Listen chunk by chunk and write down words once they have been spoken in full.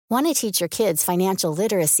Want to teach your kids financial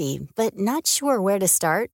literacy, but not sure where to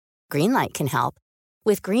start? Greenlight can help.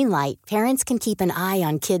 With Greenlight, parents can keep an eye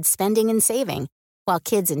on kids' spending and saving, while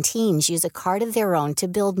kids and teens use a card of their own to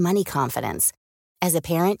build money confidence. As a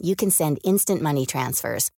parent, you can send instant money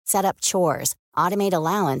transfers, set up chores, automate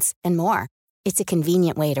allowance, and more. It's a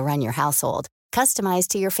convenient way to run your household, customized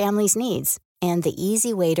to your family's needs, and the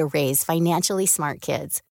easy way to raise financially smart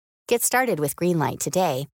kids. Get started with Greenlight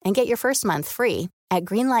today and get your first month free at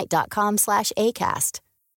greenlight.com/ACAST.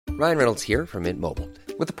 Ryan Reynolds here from Mint Mobile.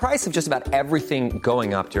 With the price of just about everything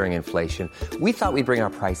going up during inflation, we thought we'd bring our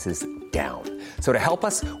prices down. So to help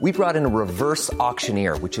us, we brought in a reverse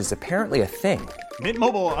auctioneer, which is apparently a thing. Mint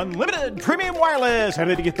Mobile Unlimited Premium Wireless. How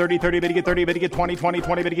to get 30, 30, bit to get 30, bit to get 20, 20,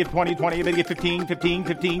 20, bit to get 20, 20, bit to get 15, 15,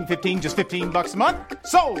 15, 15, just $15 a month?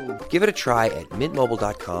 Sold! Give it a try at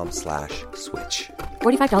mintmobile.com/switch.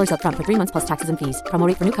 $45 up front for 3 months plus taxes and fees. Promo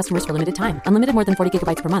rate for new customers for limited time. Unlimited more than 40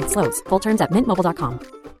 gigabytes per month. Slows full terms at mintmobile.com.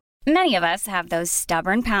 Many of us have those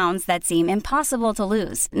stubborn pounds that seem impossible to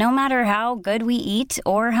lose, no matter how good we eat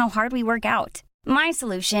or how hard we work out. My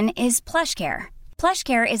solution is PlushCare.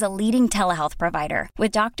 PlushCare is a leading telehealth provider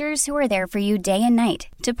with doctors who are there for you day and night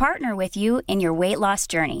to partner with you in your weight loss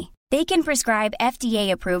journey. They can prescribe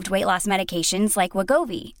FDA-approved weight loss medications like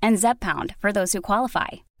Wegovy and Zepbound for those who qualify.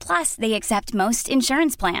 Plus, they accept most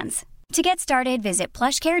insurance plans. To get started, visit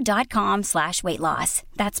plushcare.com/weightloss.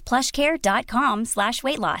 That's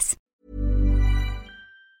plushcare.com/weightloss.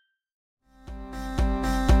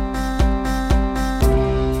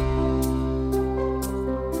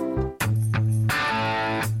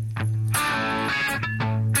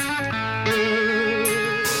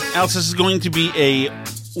 Alex, this is going to be a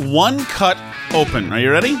one-cut open. Are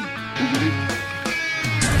you ready?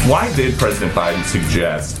 Why did President Biden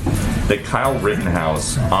suggest that Kyle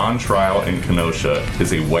Rittenhouse, on trial in Kenosha,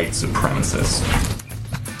 is a white supremacist?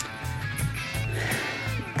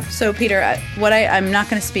 So, Peter, I'm not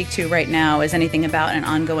going to speak to right now is anything about an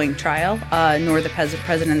ongoing trial, nor the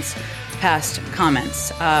president's past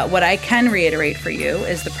comments. What I can reiterate for you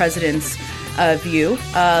is the president's view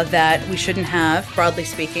that we shouldn't have, broadly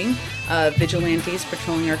speaking, vigilantes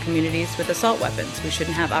patrolling our communities with assault weapons. We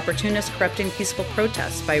shouldn't have opportunists corrupting peaceful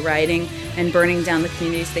protests by rioting and burning down the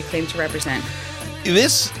communities they claim to represent.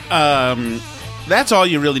 That's all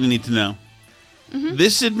you really need to know. Mm-hmm.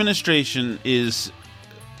 This administration is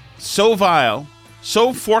so vile,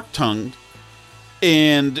 so fork-tongued,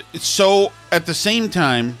 and so, at the same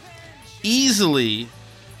time, easily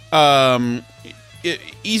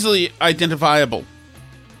identifiable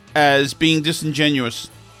as being disingenuous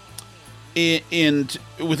and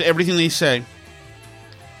with everything they say,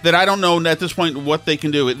 that I don't know at this point what they can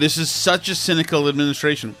do. This is such a cynical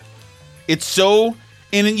administration. It's so...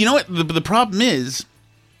 And you know what? The problem is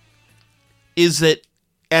that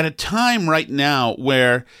at a time right now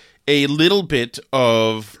where a little bit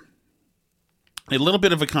of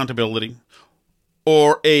accountability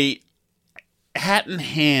or a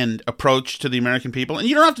hat-in-hand approach to the American people, and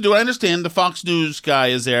you don't have to do it. I understand the Fox News guy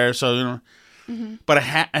is there, so, you know... Mm-hmm. But a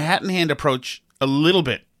hat-in-hand approach a little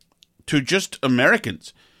bit to just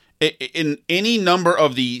Americans. In any number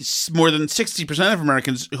of the more than 60% of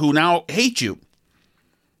Americans who now hate you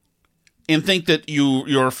and think that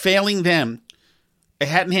you're failing them, a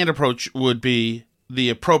hat-in-hand approach would be the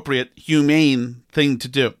appropriate, humane thing to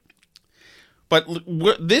do. But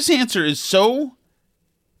this answer is so...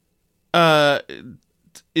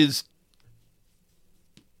 It's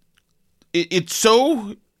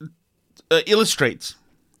so... illustrates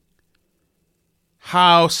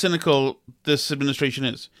how cynical this administration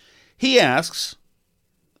is. He asks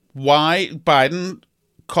why Biden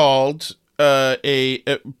called a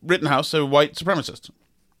Rittenhouse a white supremacist.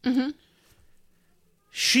 Mm-hmm.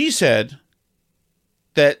 She said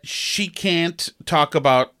that she can't talk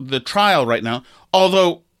about the trial right now,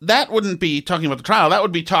 although that wouldn't be talking about the trial. That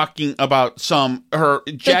would be talking about her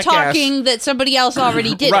jackass... The talking that somebody else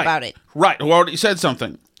already did right, about it. Right, who already said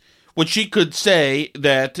something. Which she could say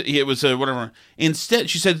that it was whatever. Instead,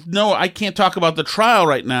 she said, no, I can't talk about the trial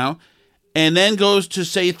right now, and then goes to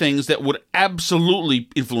say things that would absolutely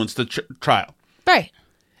influence the trial. Right.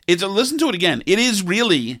 Listen to it again. It is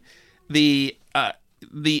really the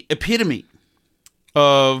epitome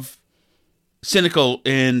of cynical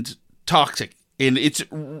and toxic. And it's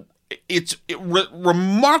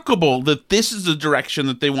remarkable that this is the direction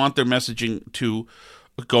that they want their messaging to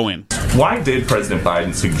go in. Why did President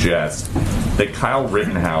Biden suggest that Kyle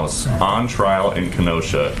Rittenhouse, on trial in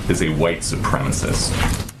Kenosha, is a white supremacist?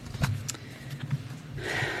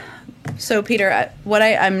 So, Peter,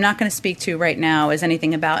 I'm not going to speak to right now is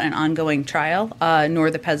anything about an ongoing trial,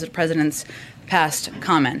 nor the president's past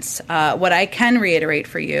comments. What I can reiterate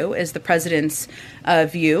for you is the president's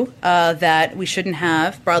view that we shouldn't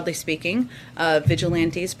have, broadly speaking,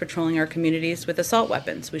 vigilantes patrolling our communities with assault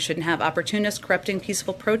weapons. We shouldn't have opportunists corrupting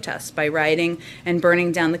peaceful protests by rioting and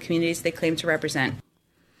burning down the communities they claim to represent.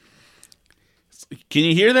 Can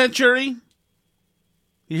you hear that, jury?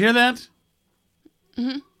 You hear that?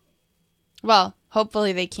 Mm-hmm. Well,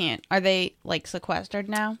 hopefully they can't. Are they, sequestered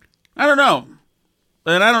now? I don't know.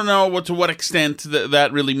 And I don't know to what extent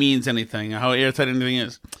that really means anything, how airtight anything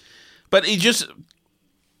is. But it just...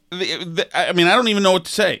 I don't even know what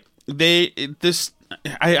to say.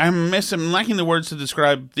 I'm lacking the words to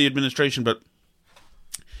describe the administration, but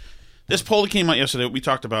this poll that came out yesterday, we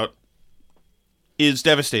talked about, is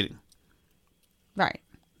devastating. Right.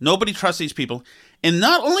 Nobody trusts these people. And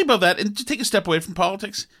not only about that, and to take a step away from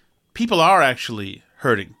politics, people are actually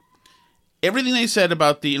hurting. Everything they said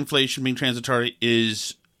about the inflation being transitory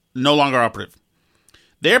is no longer operative.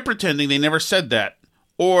 They're pretending they never said that,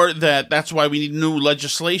 or that that's why we need new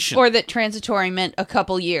legislation. Or that transitory meant a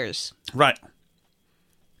couple years. Right.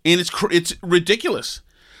 And it's ridiculous.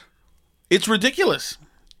 It's ridiculous.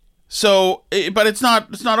 So, but it's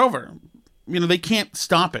not over. They can't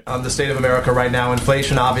stop it. On the state of America right now,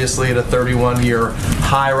 inflation obviously at a 31-year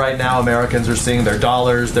high right now. Americans are seeing their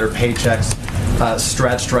dollars, their paychecks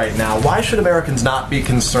stretched right now. Why should Americans not be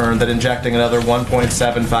concerned that injecting another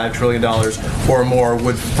 $1.75 trillion or more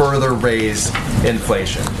would further raise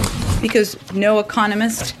inflation? Because no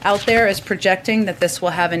economist out there is projecting that this will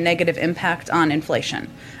have a negative impact on inflation.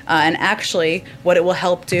 And actually, what it will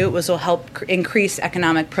help do is will help increase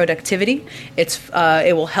economic productivity. It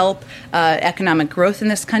will help economic growth in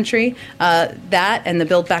this country. That and the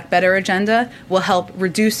Build Back Better agenda will help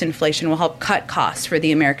reduce inflation, will help cut costs for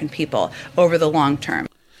the American people over the long term.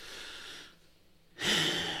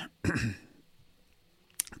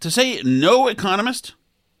 To say no economist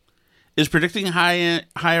is predicting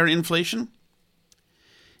higher inflation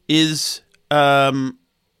is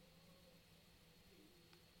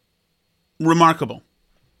remarkable.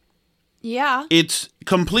 Yeah. It's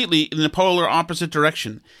completely in the polar opposite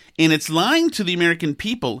direction. And it's lying to the American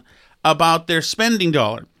people about their spending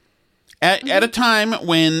dollar. At a time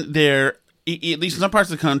when at least in some parts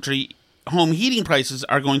of the country, home heating prices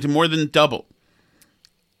are going to more than double.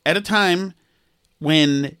 At a time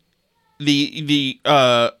when the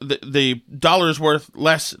dollar is worth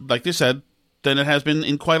less, like they said, than it has been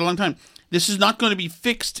in quite a long time. This is not going to be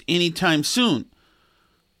fixed anytime soon.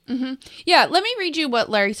 Mm-hmm. Yeah, let me read you what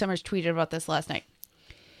Larry Summers tweeted about this last night.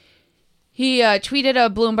 He tweeted a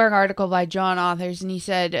Bloomberg article by John Authors, and he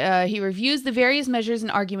said he reviews the various measures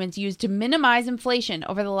and arguments used to minimize inflation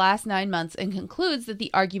over the last 9 months and concludes that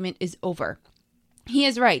the argument is over. He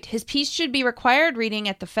is right. His piece should be required reading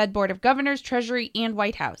at the Fed Board of Governors, Treasury, and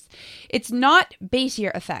White House. It's not base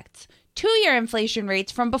year effects. 2-year inflation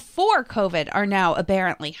rates from before COVID are now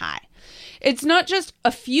aberrantly high. It's not just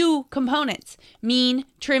a few components. Mean,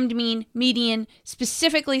 trimmed mean, median,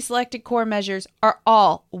 specifically selected core measures are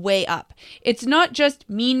all way up. It's not just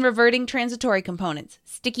mean reverting transitory components.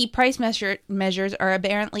 Sticky price measures are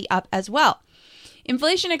aberrantly up as well.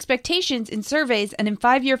 Inflation expectations in surveys and in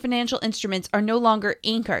 5-year financial instruments are no longer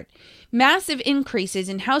anchored. Massive increases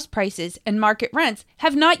in house prices and market rents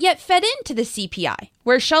have not yet fed into the CPI,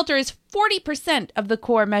 where shelter is 40% of the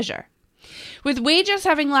core measure. With wages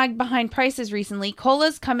having lagged behind prices recently,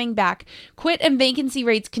 COLA's coming back, quit and vacancy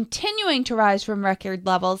rates continuing to rise from record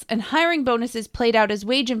levels, and hiring bonuses played out as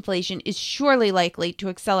wage inflation is surely likely to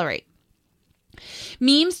accelerate.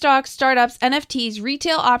 Meme stocks, startups, NFTs,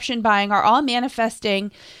 retail option buying are all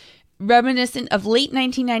manifesting reminiscent of late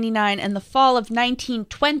 1999 and the fall of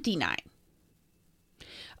 1929.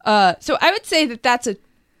 So I would say that that's a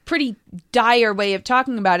pretty dire way of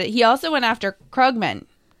talking about it. He also went after Krugman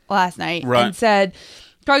last night and said,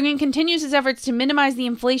 Krugman continues his efforts to minimize the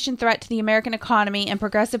inflation threat to the American economy and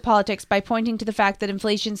progressive politics by pointing to the fact that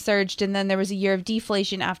inflation surged and then there was a year of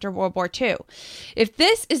deflation after World War II. If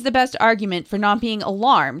this is the best argument for not being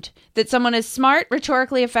alarmed that someone as smart,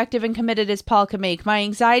 rhetorically effective, and committed as Paul can make, my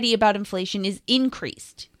anxiety about inflation is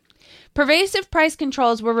increased. Pervasive price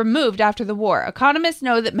controls were removed after the war. Economists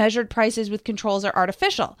know that measured prices with controls are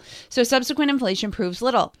artificial, so subsequent inflation proves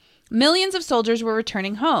little. Millions of soldiers were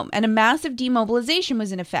returning home, and a massive demobilization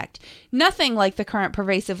was in effect. Nothing like the current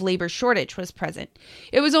pervasive labor shortage was present.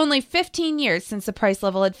 It was only 15 years since the price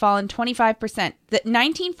level had fallen 25%. That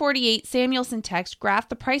 1948 Samuelson text graphed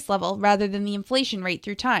the price level rather than the inflation rate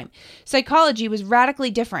through time. Psychology was radically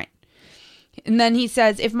different. And then he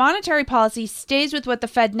says, if monetary policy stays with what the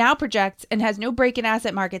Fed now projects and has no break in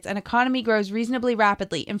asset markets and economy grows reasonably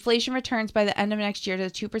rapidly, inflation returns by the end of next year to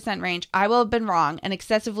the 2% range, I will have been wrong and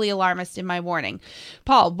excessively alarmist in my warning.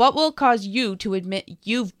 Paul, what will cause you to admit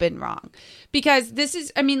you've been wrong? Because this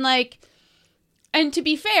is, I mean, like, and to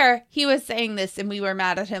be fair, he was saying this and we were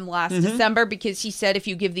mad at him last December because he said if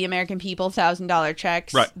you give the American people $1,000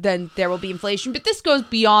 checks, then there will be inflation. But this goes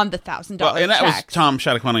beyond the $1,000 well, and that checks. was Tom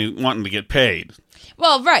Shattuck wanting to get paid.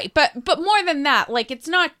 Well, right. But more than that, like, it's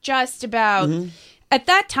not just about, at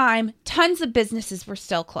that time, tons of businesses were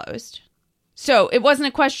still closed. So it wasn't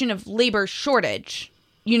a question of labor shortage.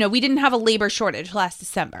 You know, we didn't have a labor shortage last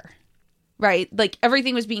December. Right? Like,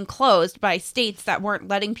 everything was being closed by states that weren't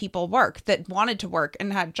letting people work, that wanted to work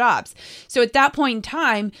and had jobs. So at that point in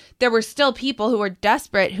time, there were still people who were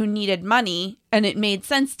desperate, who needed money, and it made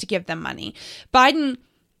sense to give them money. Biden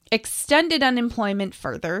extended unemployment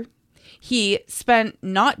further. He spent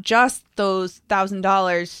not just those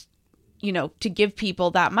 $1,000, you know, to give people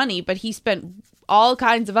that money, but he spent all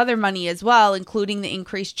kinds of other money as well, including the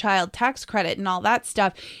increased child tax credit and all that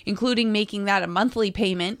stuff, including making that a monthly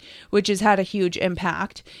payment, which has had a huge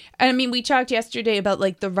impact. And I mean, we talked yesterday about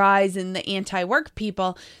like the rise in the anti-work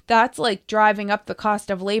people. That's like driving up the cost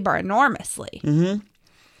of labor enormously.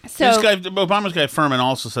 So Obama's guy Furman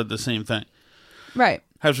also said the same thing. Right.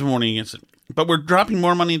 Has been warning against it. But we're dropping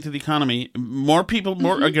more money into the economy. More people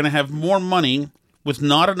are going to have more money with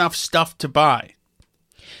not enough stuff to buy.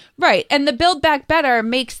 Right. And the Build Back Better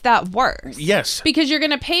makes that worse. Yes. Because you're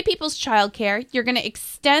going to pay people's childcare. You're going to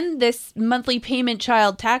extend this monthly payment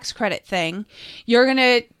child tax credit thing. You're going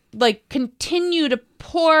to like continue to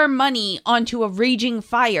pour money onto a raging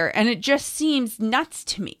fire. And it just seems nuts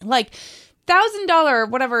to me. Like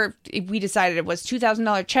 $1,000, whatever we decided it was,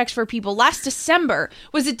 $2,000 checks for people last December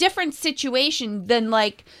was a different situation than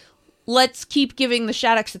like, let's keep giving the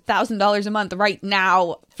Shaddocks $1,000 a month right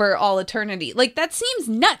now for all eternity. Like, that seems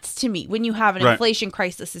nuts to me when you have an inflation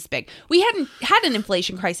crisis this big. We hadn't had an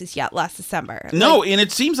inflation crisis yet last December. No, like, and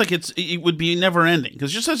it seems like it would be never ending.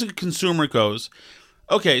 Because just as a consumer goes,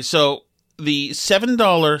 okay, so the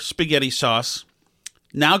 $7 spaghetti sauce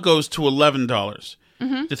now goes to $11.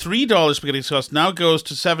 The $3 spaghetti sauce now goes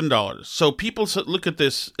to $7. So people look at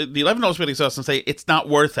this, the $11 spaghetti sauce, and say, it's not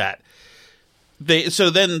worth that. So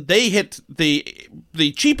then they hit the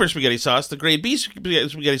cheaper spaghetti sauce, the grade B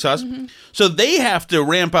spaghetti sauce. So they have to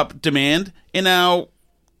ramp up demand, and now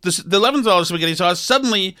the $11 spaghetti sauce,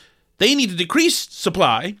 suddenly they need to decrease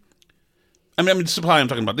supply. I mean supply I'm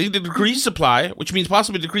talking about. They need to decrease supply, which means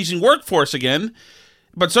possibly decreasing workforce again,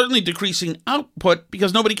 but certainly decreasing output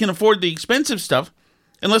because nobody can afford the expensive stuff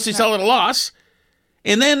unless they sell at a loss.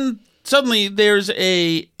 And then suddenly there's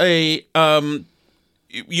you're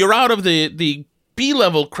out of the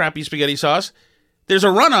B-level crappy spaghetti sauce. There's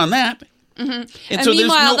a run on that. And so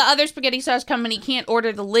meanwhile, the other spaghetti sauce company can't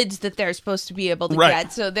order the lids that they're supposed to be able to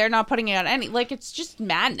get, so they're not putting it on any. Like, it's just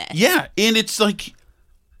madness. Yeah, and it's like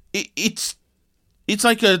it's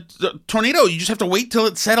like a tornado. You just have to wait till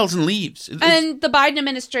it settles and leaves. And the Biden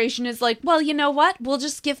administration is like, well, you know what? We'll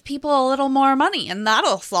just give people a little more money, and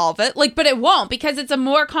that'll solve it. Like, but it won't, because it's a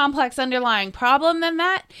more complex underlying problem than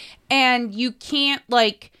that, and you can't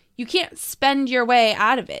spend your way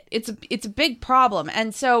out of it. It's a big problem.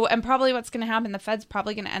 And probably what's going to happen, the Fed's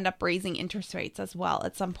probably going to end up raising interest rates as well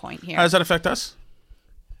at some point here. How does that affect us?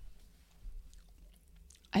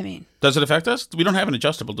 I mean, does it affect us? We don't have an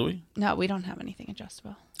adjustable, do we? No, we don't have anything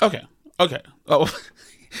adjustable. Okay. Oh,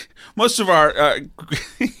 most of our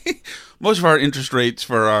interest rates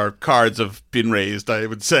for our cards have been raised, I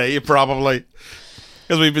would say, probably,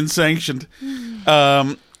 because we've been sanctioned.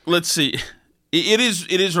 Let's see. It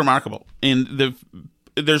is remarkable, and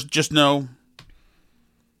there's no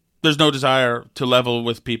desire to level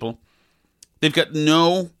with people. They've got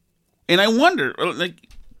no, and I wonder, like,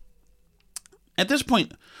 at this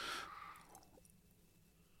point,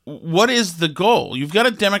 what is the goal? You've got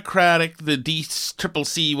a Democratic, the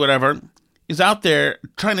DCCC, whatever, is out there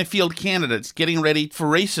trying to field candidates, getting ready for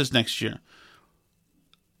races next year.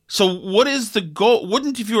 So what is the goal?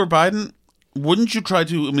 If you were Biden, wouldn't you try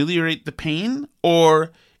to ameliorate the pain?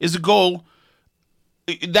 Or is the goal...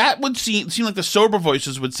 That would seem like the sober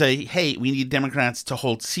voices would say, hey, we need Democrats to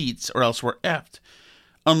hold seats or else we're effed.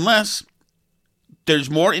 Unless there's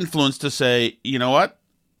more influence to say, you know what?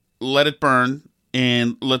 Let it burn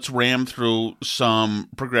and let's ram through some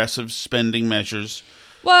progressive spending measures.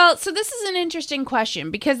 Well, so this is an interesting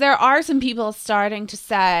question because there are some people starting to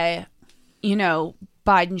say, you know,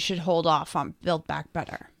 Biden should hold off on Build Back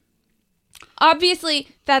Better. Obviously,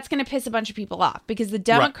 that's going to piss a bunch of people off because the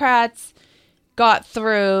Democrats got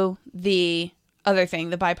through the other thing,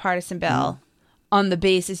 the bipartisan bill, on the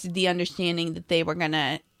basis of the understanding that they were going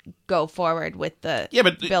to go forward with the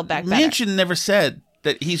Build Back Better. Manchin never said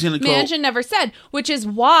that he's going to go. Manchin never said, which is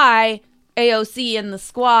why AOC and the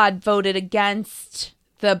squad voted against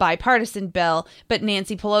the bipartisan bill, but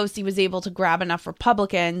Nancy Pelosi was able to grab enough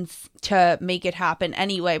Republicans to make it happen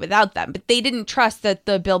anyway without them. But they didn't trust that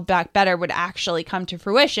the Build Back Better would actually come to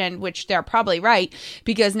fruition, which they're probably right,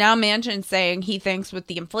 because now Manchin's saying he thinks with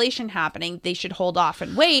the inflation happening, they should hold off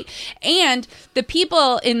and wait. And the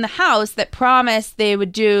people in the House that promised they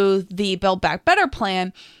would do the Build Back Better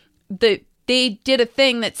plan, they did a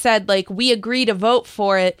thing that said, like, we agree to vote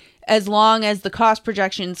for it as long as the cost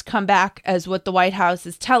projections come back as what the White House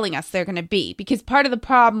is telling us they're going to be. Because part of the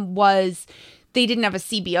problem was they didn't have a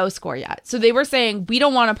CBO score yet. So they were saying, we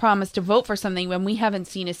don't want to promise to vote for something when we haven't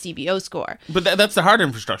seen a CBO score. But that's the hard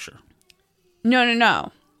infrastructure.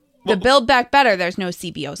 No. The Build Back Better, there's no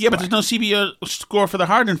CBO score. Yeah, but there's no CBO score for the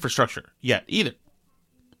hard infrastructure yet either.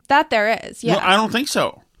 That there is, yeah. No, I don't think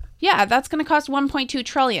so. Yeah, that's going to cost $1.2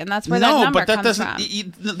 trillion. That's where that number comes from.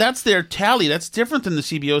 That's their tally. That's different than the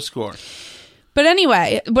CBO score. But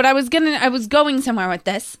anyway, I was going somewhere with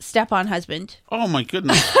this. Step on, husband. Oh my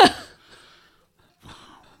goodness.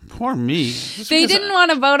 Poor me. They didn't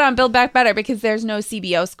want to vote on Build Back Better because there's no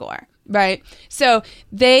CBO score, right? So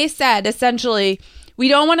they said essentially, we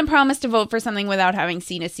don't want to promise to vote for something without having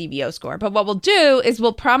seen a CBO score. But what we'll do is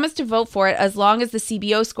we'll promise to vote for it as long as the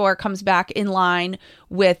CBO score comes back in line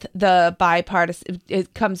with the bipartisan,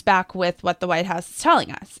 it comes back with what the White House is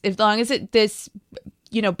telling us. As long as this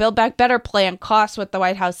Build Back Better plan costs what the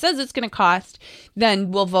White House says it's going to cost,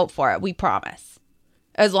 then we'll vote for it. We promise.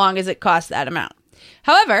 As long as it costs that amount.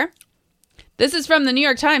 However, this is from the New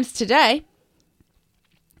York Times today.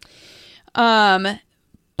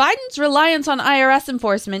 Biden's reliance on IRS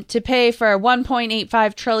enforcement to pay for a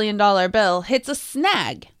 $1.85 trillion bill hits a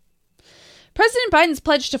snag. President Biden's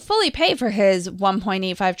pledge to fully pay for his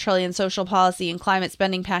 $1.85 trillion social policy and climate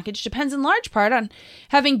spending package depends in large part on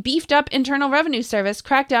having beefed up Internal Revenue Service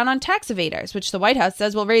crack down on tax evaders, which the White House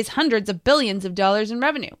says will raise hundreds of billions of dollars in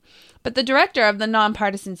revenue. But the director of the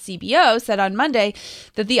nonpartisan CBO said on Monday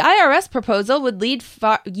that the IRS proposal would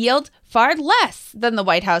yield far less than the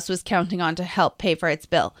White House was counting on to help pay for its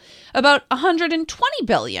bill, about $120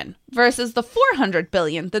 billion versus the $400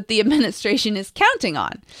 billion that the administration is counting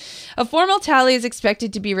on. A formal tally is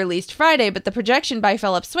expected to be released Friday, but the projection by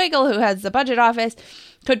Philip Swagel, who heads the budget office,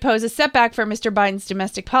 could pose a setback for Mr. Biden's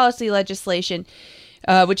domestic policy legislation,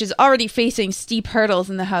 which is already facing steep hurdles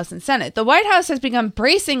in the House and Senate. The White House has begun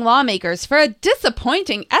bracing lawmakers for a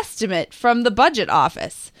disappointing estimate from the budget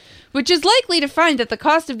office, which is likely to find that the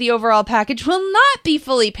cost of the overall package will not be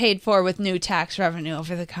fully paid for with new tax revenue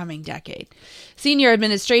over the coming decade. Senior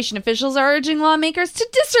administration officials are urging lawmakers to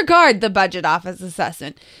disregard the budget office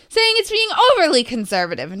assessment, saying it's being overly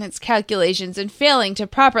conservative in its calculations and failing to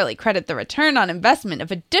properly credit the return on investment of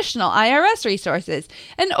additional IRS resources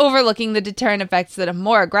and overlooking the deterrent effects that a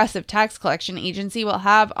more aggressive tax collection agency will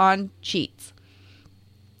have on cheats.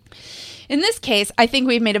 In this case, I think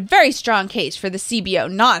we've made a very strong case for the CBO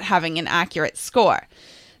not having an accurate score.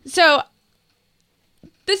 So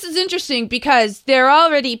this is interesting because they're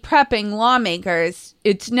already prepping lawmakers.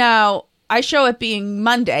 It's now, I show it being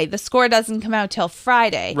Monday. The score doesn't come out till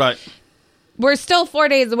Friday. Right. We're still 4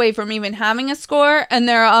 days away from even having a score, and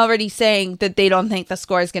they're already saying that they don't think the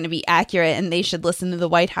score is going to be accurate and they should listen to the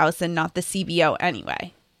White House and not the CBO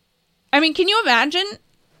anyway. I mean, can you imagine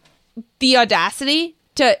the audacity?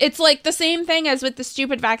 It's like the same thing as with the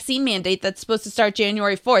stupid vaccine mandate that's supposed to start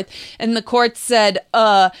January 4th. And the court said,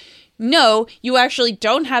 no, you actually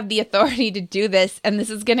don't have the authority to do this. And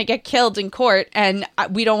this is going to get killed in court. And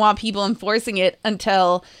we don't want people enforcing it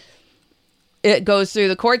until it goes through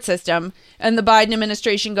the court system. And the Biden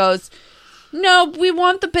administration goes, no, we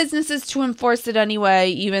want the businesses to enforce it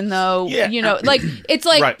anyway, even though, it's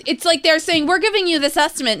like right. It's like they're saying, we're giving you this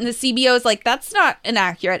estimate. And the CBO is like, that's not an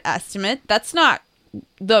accurate estimate. That's not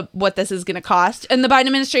what this is going to cost. And the Biden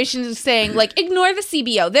administration is saying, like, ignore the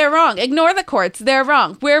CBO. They're wrong. Ignore the courts. They're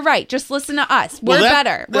wrong. We're right. Just listen to us. We're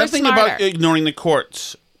better. We're smarter. Thing about ignoring the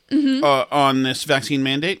courts on this vaccine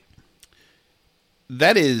mandate,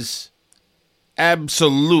 that is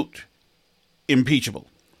absolute impeachable.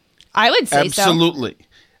 I would say absolutely. So.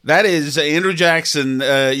 That is Andrew Jackson,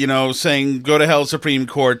 saying, go to hell, Supreme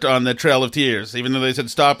Court on the Trail of Tears. Even though they said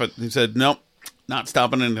stop it. He said, nope, not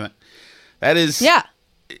stopping anything. That is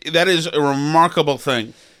a remarkable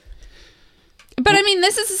thing. But I mean,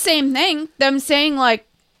 this is the same thing. Them saying, like,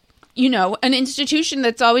 an institution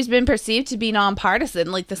that's always been perceived to be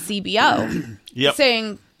nonpartisan, like the CBO,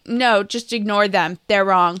 saying, no, just ignore them. They're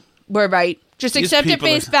wrong. We're right. Just accept at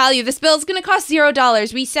face value. This bill's going to cost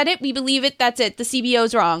 $0. We said it. We believe it. That's it. The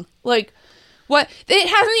CBO's wrong. Like, what? It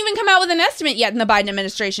hasn't even come out with an estimate yet, and the Biden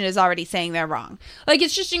administration is already saying they're wrong. Like,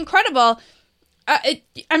 it's just incredible. Biden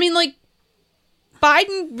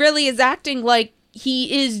really is acting like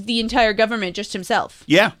he is the entire government, just himself.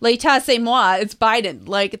 Yeah. L'état c'est moi. It's Biden.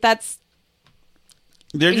 Like, that's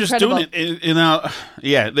They're incredible. just doing it.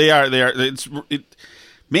 Yeah, they are.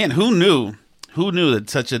 Man, who knew? Who knew that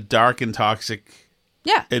such a dark and toxic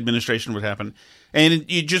administration would happen? And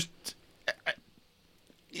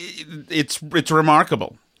it's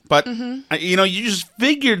remarkable. But, you just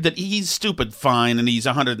figured that he's stupid, fine, and he's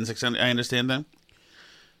 106. I understand that.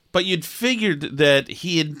 But you'd figured that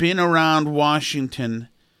he had been around Washington.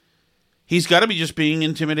 He's got to be just being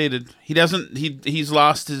intimidated. He doesn't, he's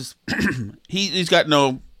lost his, he's got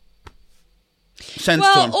no sense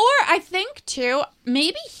to him. Or I think, too,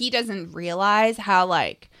 maybe he doesn't realize how,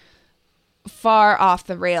 like, far off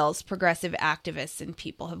the rails progressive activists and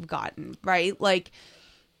people have gotten, right? Like,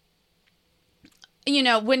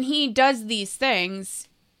 when he does these things,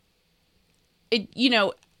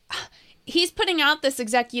 he's putting out this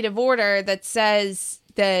executive order that says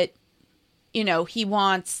that, he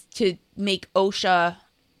wants to make OSHA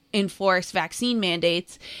enforce vaccine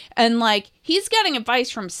mandates. And, like, he's getting advice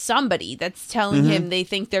from somebody that's telling him they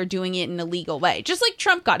think they're doing it in a legal way. Just like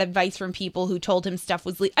Trump got advice from people who told him stuff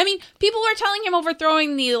was legal. I mean, people were telling him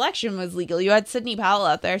overthrowing the election was legal. You had Sidney Powell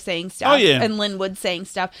out there saying stuff. And Lynn Wood saying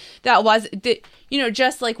stuff that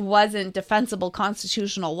just like wasn't defensible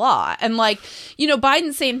constitutional law. And like,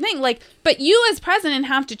 Biden, same thing. Like, but you as president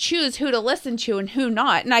have to choose who to listen to and who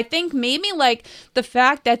not. And I think maybe like the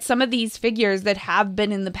fact that some of these figures that have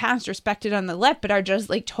been in the past respected on the left, but are just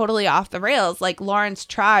like totally off the rails, like Lawrence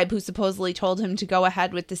Tribe, who supposedly told him to go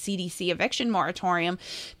ahead with the CDC eviction moratorium.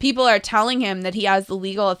 People are telling him that he has the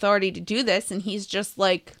legal authority to do this. And he's just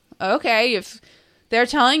like, okay, if they're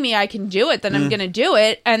telling me I can do it, then I'm going to do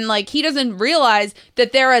it. And, like, he doesn't realize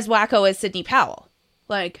that they're as wacko as Sidney Powell.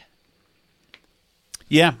 Like.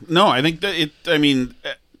 Yeah. No, I think that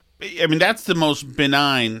that's the most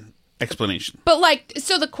benign explanation. But, like,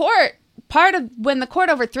 so when the court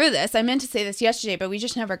overthrew this, I meant to say this yesterday, but we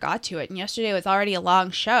just never got to it. And yesterday was already a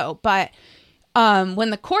long show. But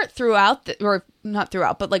when the court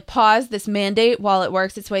paused this mandate while it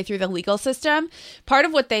works its way through the legal system, part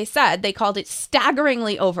of what they said, they called it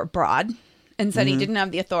staggeringly overbroad and said he didn't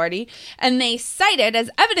have the authority. And they cited as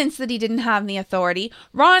evidence that he didn't have the authority,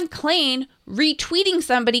 Ron Klain retweeting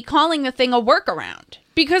somebody calling the thing a workaround.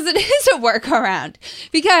 Because it is a workaround.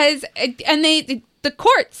 The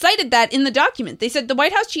court cited that in the document. They said the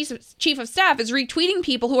White House chief of staff is retweeting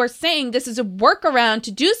people who are saying this is a workaround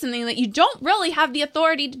to do something that you don't really have the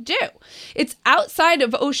authority to do. It's outside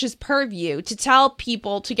of OSHA's purview to tell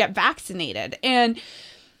people to get vaccinated. And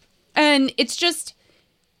it's just,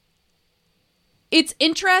 it's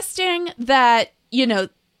interesting that,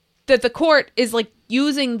 that the court is like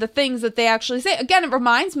using the things that they actually say. Again, it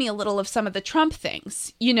reminds me a little of some of the Trump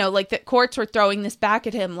things, like that courts were throwing this back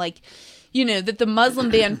at him, like, that the Muslim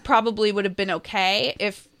ban probably would have been okay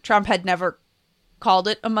if Trump had never called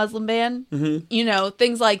it a Muslim ban,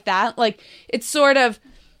 things like that. Like, it's sort of,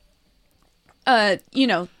 it's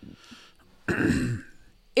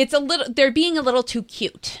a little, they're being a little too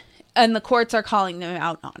cute, and the courts are calling them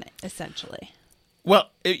out on it, essentially.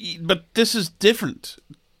 Well, but this is different.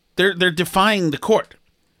 They're defying the court.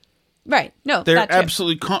 Right. No, they're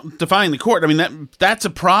absolutely defying the court. I mean, that's a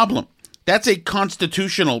problem. That's a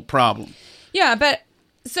constitutional problem. Yeah, but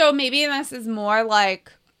so maybe this is more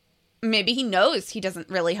like, maybe he knows he doesn't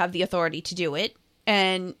really have the authority to do it,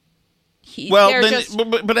 and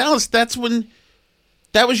but Alice, that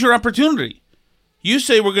was your opportunity. You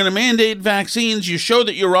say we're going to mandate vaccines. You show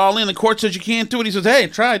that you're all in. The court says you can't do it. He says, "Hey, I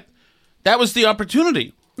tried." That was the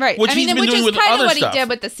opportunity, right? Which he's been doing with other stuff. Which is kind of what he did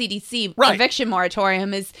with the CDC eviction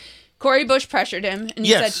moratorium. Is Cori Bush pressured him, and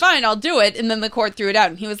he said, "Fine, I'll do it." And then the court threw it out,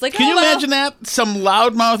 and he was like, "Can you imagine that? Some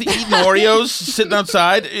loudmouth eating Oreos sitting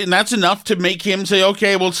outside, and that's enough to make him say,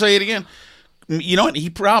 okay, we'll say it again." You know what? He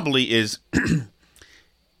probably is.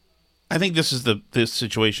 I think this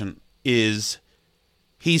situation is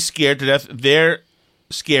he's scared to death. They're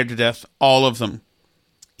scared to death, all of them,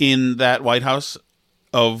 in that White House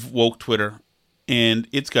of woke Twitter, and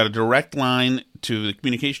it's got a direct line to the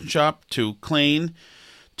communication shop, to Klain,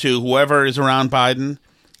 to whoever is around Biden.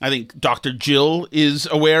 I think Dr. Jill is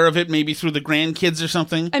aware of it, maybe through the grandkids or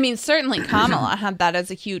something. I mean, certainly Kamala had that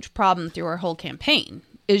as a huge problem through her whole campaign,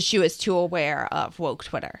 is she was too aware of woke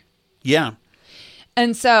Twitter. Yeah.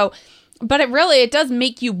 And so, but it does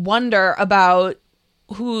make you wonder about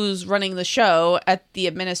who's running the show at the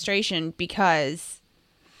administration because...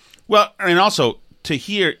 Well, and also, to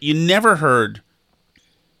hear, you never heard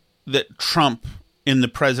that Trump and the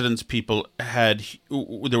president's people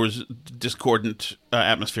there was discordant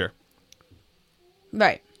atmosphere.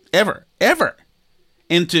 Right. Ever.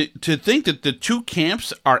 And to think that the two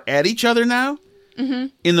camps are at each other now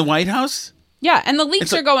in the White House? Yeah, and the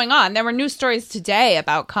leaks are going on. There were news stories today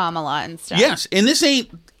about Kamala and stuff. Yes, and this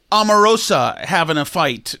ain't Omarosa having a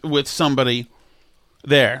fight with somebody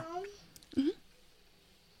there. Mm-hmm.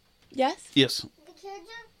 Yes? Yes. The kids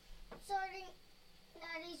are starting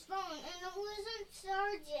Daddy's phone, and it wasn't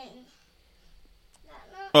charging.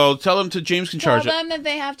 Oh, tell them to James can charge it. Tell them that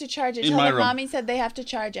they have to charge it. In Tell my them room. Mommy said they have to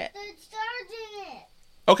charge it. They're charging it.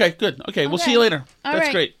 Okay, good. Okay, we'll see you later. All That's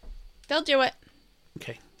right. great. They'll do it.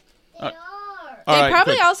 Okay. They are. All They right,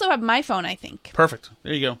 probably good. also have my phone, I think. Perfect.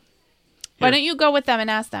 There you go. Why Here. don't you go with them and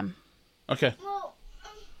ask them? Okay. Well,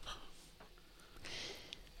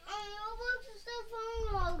 I know what's the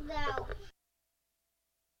phone logged out.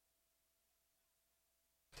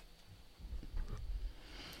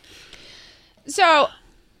 So,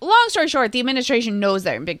 long story short, the administration knows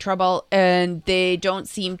they're in big trouble and they don't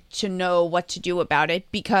seem to know what to do about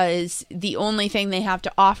it because the only thing they have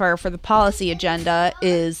to offer for the policy agenda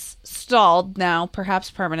is stalled now, perhaps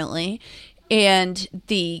permanently, and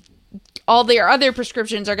all their other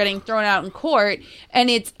prescriptions are getting thrown out in court, and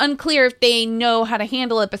it's unclear if they know how to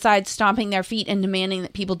handle it besides stomping their feet and demanding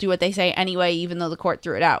that people do what they say anyway, even though the court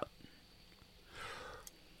threw it out.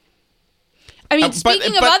 I mean,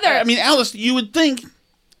 speaking of other... I mean, Alice, you would think...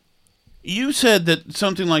 You said that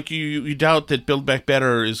something like you doubt that Build Back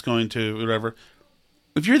Better is going to whatever.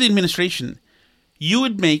 If you're the administration, you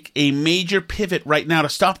would make a major pivot right now to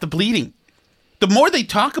stop the bleeding. The more they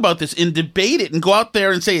talk about this and debate it and go out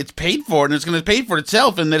there and say it's paid for and it's going to pay for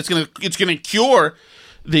itself and that it's going to cure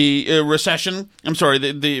the recession. I'm sorry,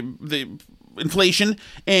 the inflation,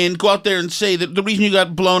 and go out there and say that the reason you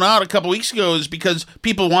got blown out a couple weeks ago is because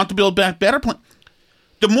people want to Build Back Better plan.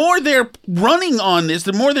 The more they're running on this,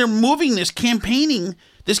 the more they're moving this, campaigning,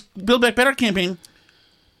 this Build Back Better campaign,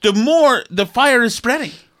 the more the fire is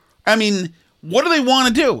spreading. I mean, what do they want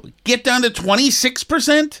to do? Get down to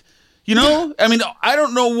 26%? You know? I mean, I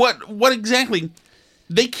don't know what exactly.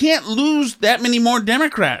 They can't lose that many more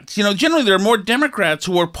Democrats. You know, generally there are more Democrats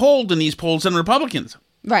who are polled in these polls than Republicans.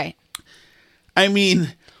 Right. I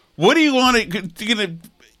mean, what do you want to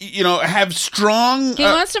have strong... He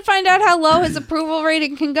wants to find out how low his approval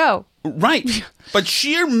rating can go. Right. But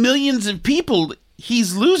sheer millions of people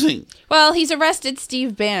he's losing. Well, he's arrested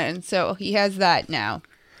Steve Bannon, so he has that now.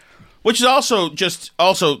 Which is also just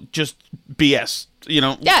BS, you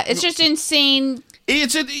know. Yeah, it's just insane. And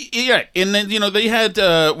then they had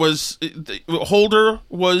Holder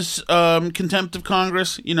was contempt of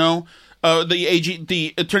Congress, you know.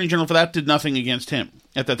 The Attorney General for that did nothing against him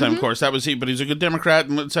at that time, of course. That was he, but he's a good Democrat,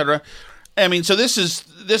 and etc. I mean, so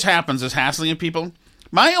this happens, this hassling of people.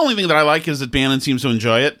 My only thing that I like is that Bannon seems to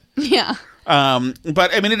enjoy it. Yeah.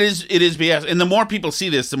 But I mean, it is BS, and the more people see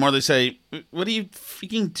this, the more they say, "What are you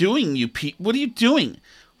freaking doing, you What are you doing?"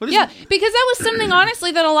 Because that was something,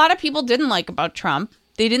 honestly, that a lot of people didn't like about Trump.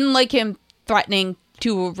 They didn't like him threatening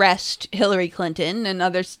to arrest Hillary Clinton and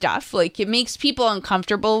other stuff. Like, it makes people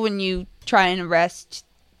uncomfortable when you try and arrest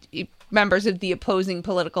members of the opposing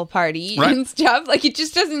political party and stuff. Like, it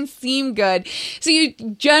just doesn't seem good. So you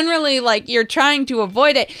generally, you're trying to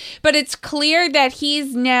avoid it. But it's clear that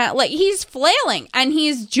he's now, he's flailing and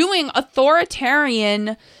he's doing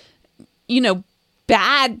authoritarian,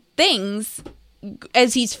 bad things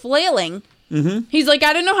as he's flailing. Mm-hmm. He's like,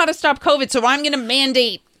 I don't know how to stop COVID, so I'm going to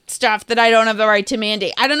mandate stuff that I don't have the right to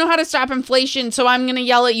mandate. I don't know how to stop inflation, so I'm going to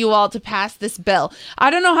yell at you all to pass this bill. I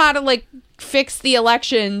don't know how to fix the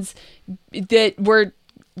elections that we're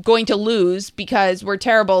going to lose because we're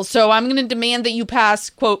terrible, so I'm going to demand that you pass,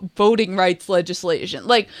 quote, voting rights legislation.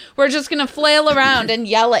 We're just going to flail around and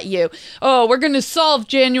yell at you. Oh, we're going to solve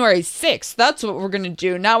January 6th. That's what we're going to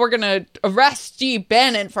do. Now we're going to arrest Steve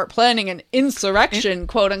Bannon for planning an insurrection,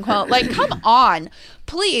 quote unquote. Come on,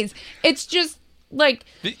 please. It's just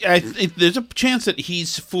there's a chance that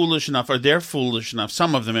he's foolish enough, or they're foolish enough,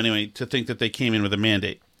 some of them anyway, to think that they came in with a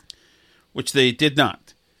mandate, which they did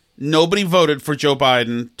not. Nobody voted for Joe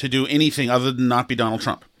Biden to do anything other than not be Donald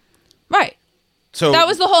Trump. Right. So that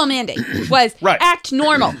was the whole mandate, was act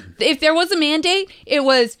normal. If there was a mandate, it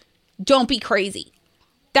was don't be crazy.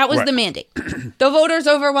 That was the mandate. The voters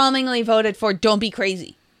overwhelmingly voted for don't be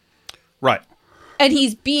crazy. Right. And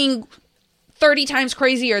he's being 30 times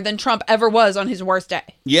crazier than Trump ever was on his worst day.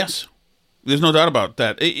 Yes. There's no doubt about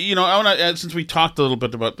that. I want to, since we talked a little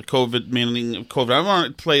bit about the COVID, meaning of COVID, I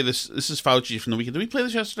want to play this. This is Fauci from the weekend. Did we play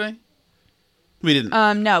this yesterday? We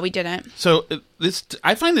didn't. No, we didn't. So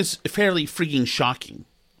I find this fairly freaking shocking,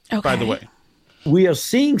 by the way. We are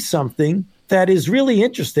seeing something that is really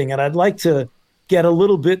interesting, and I'd like to get a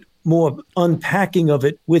little bit more unpacking of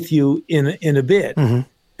it with you in a bit. Mm-hmm.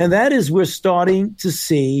 And that is we're starting to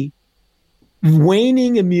see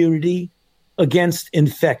waning immunity against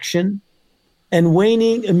infection and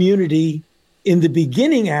waning immunity in the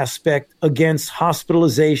beginning aspect against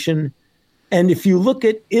hospitalization. And if you look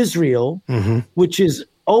at Israel, which has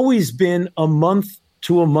always been a month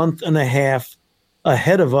to a month and a half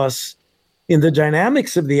ahead of us in the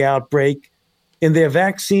dynamics of the outbreak, in their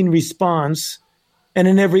vaccine response, and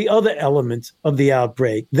in every other element of the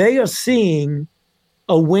outbreak, they are seeing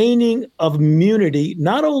a waning of immunity,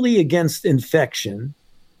 not only against infection,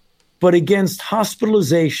 but against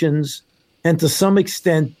hospitalizations and to some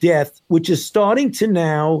extent death, which is starting to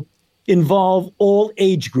now involve all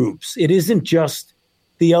age groups. It isn't just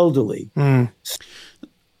the elderly.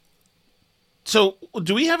 So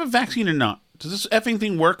do we have a vaccine or not? Does this effing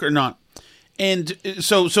thing work or not? And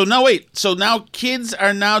so now wait. So now kids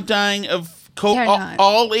are now dying of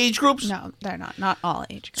all age groups? No, they're not. Not all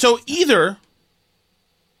age groups. So either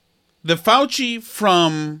the Fauci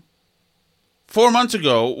from 4 months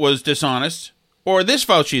ago was dishonest, or this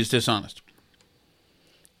Fauci is dishonest.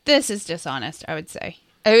 This is dishonest, I would say.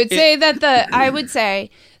 I would say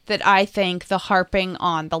that I think the harping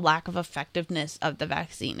on the lack of effectiveness of the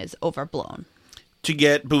vaccine is overblown. To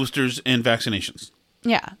get boosters and vaccinations.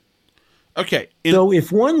 Yeah. Okay. So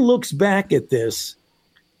if one looks back at this,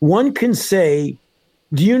 one can say,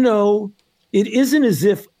 do you know, it isn't as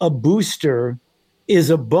if a booster is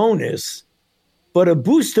a bonus, but a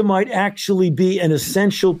booster might actually be an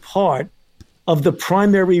essential part of the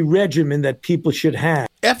primary regimen that people should have.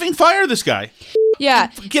 Effing fire this guy. Yeah.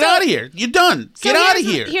 Get out of here. You're done. Get out of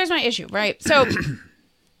here. Here's my issue, right? So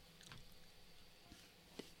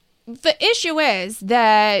the issue is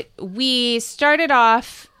that we started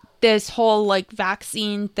off this whole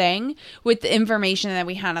vaccine thing with the information that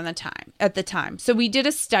we had at the time. So we did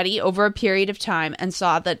a study over a period of time and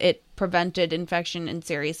saw that it prevented infection and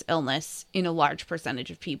serious illness in a large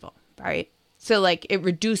percentage of people, right? So it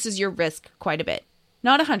reduces your risk quite a bit.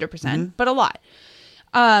 Not 100%, but a lot.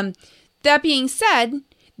 That being said,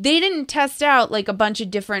 they didn't test out a bunch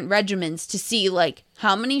of different regimens to see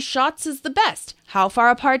how many shots is the best. How far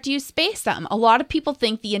apart do you space them? A lot of people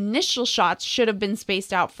think the initial shots should have been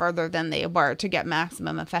spaced out further than they were to get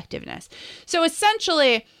maximum effectiveness. So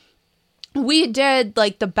essentially, we did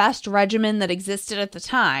the best regimen that existed at the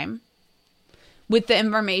time with the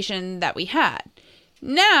information that we had.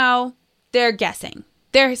 Now they're guessing.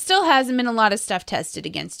 There still hasn't been a lot of stuff tested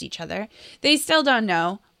against each other. They still don't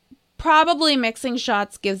know. Probably mixing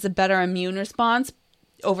shots gives a better immune response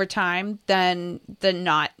over time than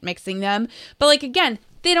not mixing them. But again,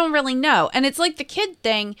 they don't really know. And it's like the kid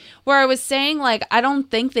thing where I was saying, I don't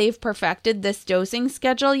think they've perfected this dosing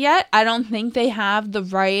schedule yet. I don't think they have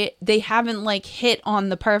they haven't hit on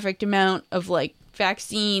the perfect amount of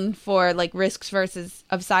vaccine for risks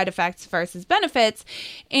of side effects versus benefits.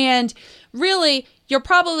 And really, you're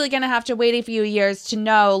probably going to have to wait a few years to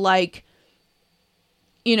know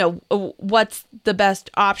what's the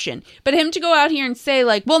best option. But him to go out here and say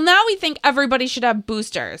well, now we think everybody should have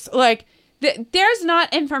boosters. There's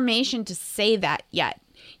not information to say that yet.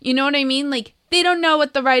 You know what I mean? They don't know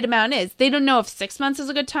what the right amount is. They don't know if 6 months is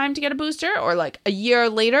a good time to get a booster or a year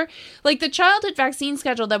later. The childhood vaccine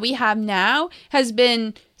schedule that we have now has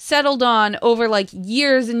been settled on over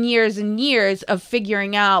years and years and years of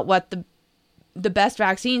figuring out what the best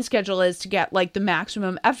vaccine schedule is to get the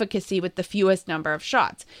maximum efficacy with the fewest number of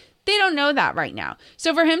shots. They don't know that right now.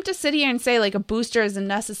 So for him to sit here and say a booster is a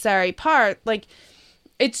necessary part,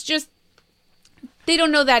 it's just, they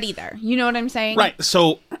don't know that either. You know what I'm saying? Right.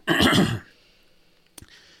 So I'll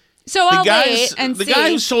wait and see. The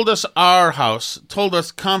guy who sold us our house told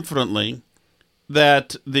us confidently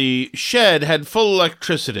that the shed had full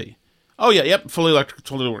electricity. Oh yeah, yep, full electric,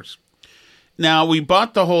 totally works. Now, we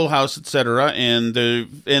bought the whole house, etc., and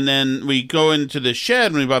then we go into the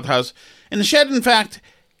shed when we bought the house, and the shed, in fact,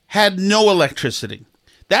 had no electricity.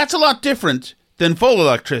 That's a lot different than full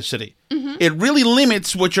electricity. Mm-hmm. It really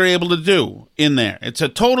limits what you're able to do in there. It's a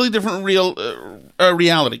totally different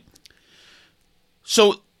reality.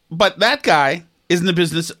 So, but that guy is in the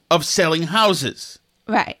business of selling houses.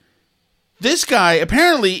 Right. This guy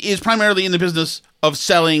apparently is primarily in the business of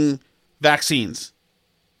selling vaccines.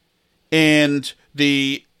 And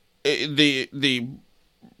the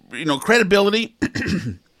credibility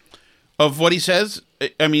of what he says.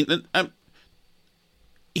 I mean,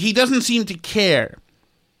 he doesn't seem to care.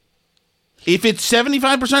 If it's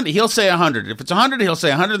 75%, he'll say 100. If it's 100, he'll say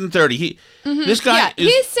 130. This guy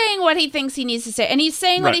he's saying what he thinks he needs to say. And he's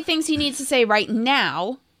saying what he thinks he needs to say right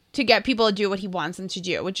now to get people to do what he wants them to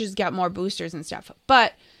do, which is get more boosters and stuff.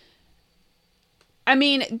 But, I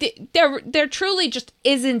mean, there truly just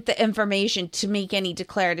isn't the information to make any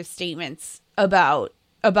declarative statements about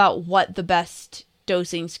what the best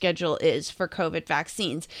dosing schedule is for COVID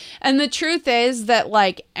vaccines. And the truth is that,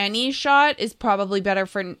 like, any shot is probably better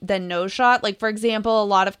than no shot. Like, for example, a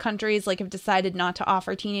lot of countries have decided not to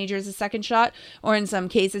offer teenagers a second shot, or in some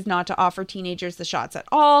cases not to offer teenagers the shots at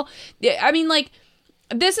all. I mean,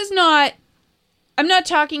 this is not, I'm not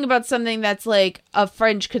talking about something that's like a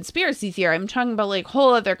French conspiracy theory. I'm talking about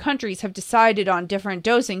whole other countries have decided on different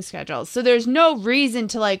dosing schedules. So there's no reason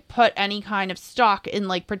to put any kind of stock in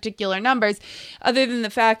particular numbers, other than the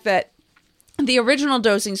fact that the original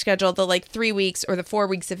dosing schedule, the 3 weeks or the 4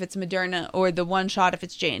 weeks if it's Moderna, or the one shot if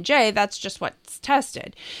it's J&J, that's just what's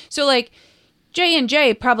tested. So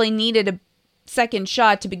J&J probably needed a second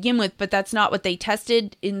shot to begin with, but that's not what they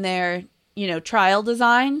tested in their trial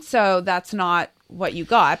design. So that's not what you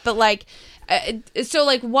got. But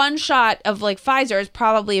one shot of Pfizer is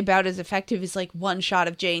probably about as effective as one shot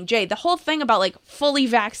of J&J. The whole thing about fully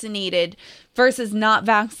vaccinated versus not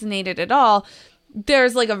vaccinated at all,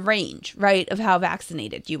 there's a range, right, of how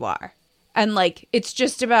vaccinated you are. And it's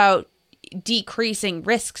just about decreasing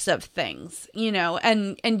risks of things,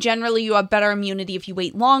 and generally you have better immunity if you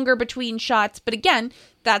wait longer between shots. But again,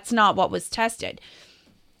 that's not what was tested.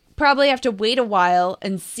 Probably have to wait a while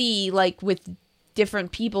and see, with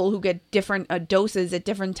different people who get different doses at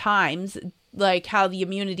different times, how the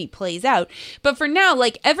immunity plays out. But for now,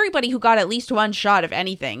 everybody who got at least one shot of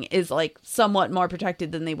anything is somewhat more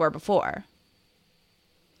protected than they were before.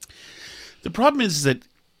 The problem is that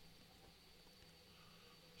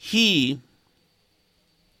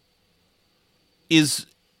it's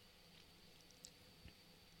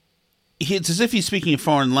as if he's speaking a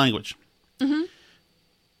foreign language. Mm-hmm.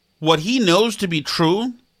 What he knows to be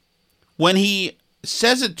true, when he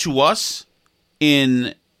says it to us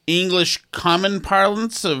in English common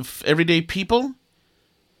parlance of everyday people,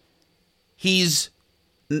 he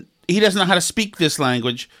doesn't know how to speak this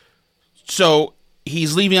language, so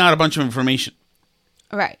he's leaving out a bunch of information.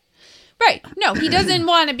 Right. No, he doesn't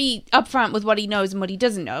want to be upfront with what he knows and what he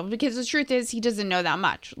doesn't know, because the truth is he doesn't know that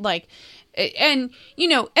much. And that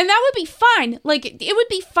would be fine. It would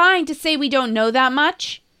be fine to say we don't know that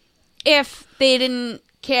much if they didn't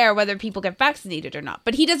care whether people get vaccinated or not.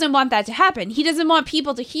 But he doesn't want that to happen. He doesn't want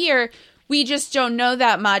people to hear, we just don't know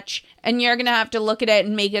that much, and you're going to have to look at it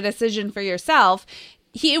and make a decision for yourself.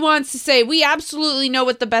 He wants to say, we absolutely know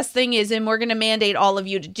what the best thing is, and we're going to mandate all of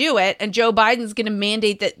you to do it. And Joe Biden's going to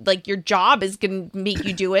mandate that, your job is going to make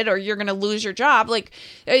you do it, or you're going to lose your job.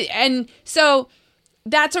 And so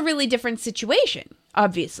that's a really different situation,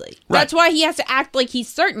 obviously. Right. That's why he has to act like he's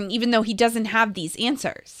certain, even though he doesn't have these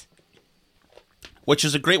answers. Which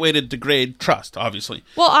is a great way to degrade trust, obviously.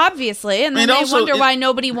 Well, obviously. And then they wonder why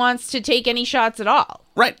nobody wants to take any shots at all.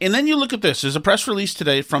 Right. And then you look at this. There's a press release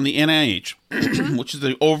today from the NIH, which is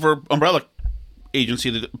the umbrella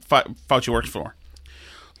agency that Fauci works for.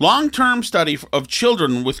 Long-term study of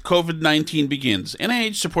children with COVID-19 begins.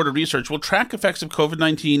 NIH-supported research will track effects of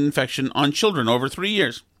COVID-19 infection on children over 3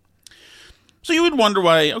 years. So you would wonder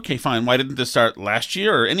why, okay, fine, why didn't this start last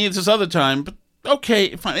year or any of this other time? But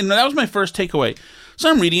okay, fine. And that was my first takeaway. So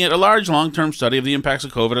I'm reading it. A large long-term study of the impacts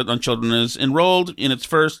of COVID on children is enrolled in its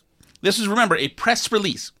first, this is, remember, a press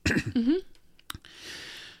release. Mm-hmm.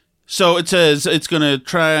 So it says it's going to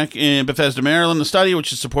track in Bethesda, Maryland, the study,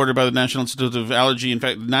 which is supported by the National Institute of Allergy, in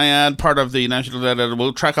fact, NIAID, part of the national data,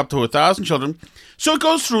 will track up to 1,000 children. So it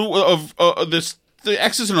goes through the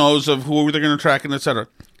X's and O's of who they're going to track and et cetera.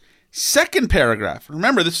 Second paragraph.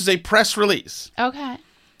 Remember, this is a press release. Okay.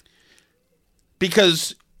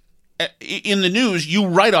 Because in the news, you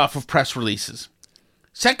write off of press releases.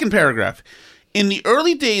 Second paragraph. In the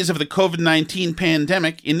early days of the COVID-19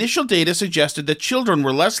 pandemic, initial data suggested that children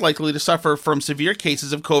were less likely to suffer from severe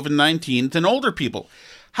cases of COVID-19 than older people.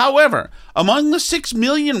 However, among the 6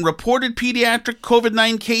 million reported pediatric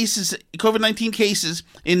COVID-19 cases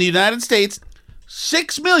in the United States,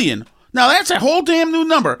 6 million. Now, that's a whole damn new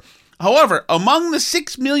number. However, among the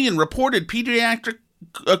 6 million reported pediatric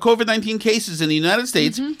COVID-19 cases in the United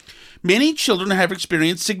States, mm-hmm. many children have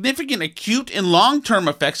experienced significant acute and long-term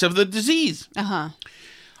effects of the disease. Uh-huh.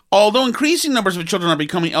 Although increasing numbers of children are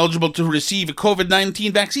becoming eligible to receive a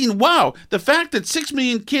COVID-19 vaccine, wow, the fact that 6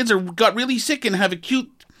 million kids got really sick and have acute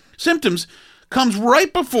symptoms comes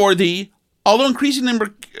right before although increasing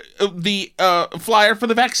number, the flyer for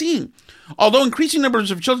the vaccine. Although increasing numbers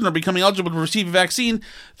of children are becoming eligible to receive a vaccine,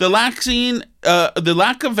 the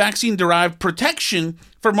lack of vaccine-derived protection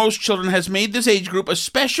for most children has made this age group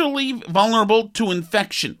especially vulnerable to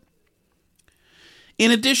infection. In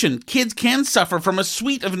addition, kids can suffer from a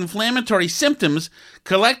suite of inflammatory symptoms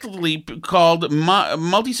collectively called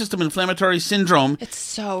multisystem inflammatory syndrome. It's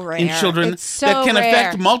so rare. In children that can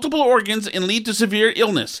affect multiple organs and lead to severe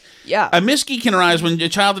illness. Yeah. A MISCI can arise when a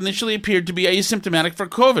child initially appeared to be asymptomatic for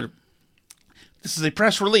COVID. This is a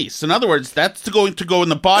press release. In other words, that's going to go in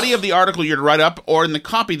the body of the article you're to write up or in the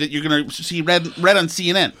copy that you're going to see read on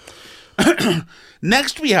CNN.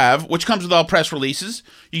 Next we have, which comes with all press releases,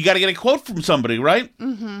 you got to get a quote from somebody, right?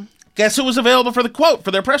 Mm-hmm. Guess who was available for the quote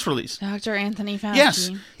for their press release? Dr. Anthony Fauci.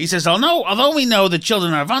 Yes. He says, although we know that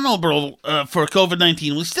children are vulnerable for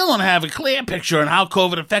COVID-19, we still don't have a clear picture on how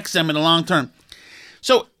COVID affects them in the long term.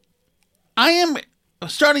 So I am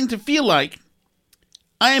starting to feel like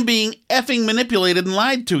I am being effing manipulated and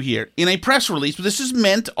lied to here in a press release. But this is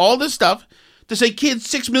meant, all this stuff, to say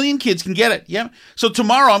 6 million kids can get it. Yeah. So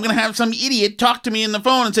tomorrow I'm going to have some idiot talk to me on the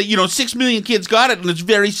phone and say, 6 million kids got it, and it's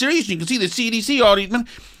very serious. You can see the CDC already.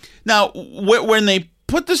 Now, when they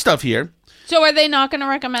put this stuff here. So are they not going to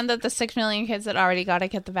recommend that the 6 million kids that already got it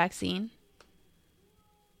get the vaccine?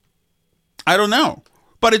 I don't know.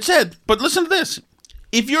 But it said, but listen to this.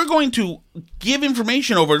 If you're going to give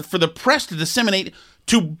information over for the press to disseminate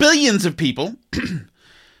to billions of people,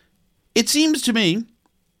 it seems to me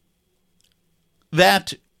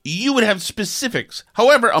that you would have specifics.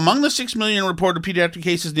 However, among the 6 million reported pediatric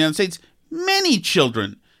cases in the United States, many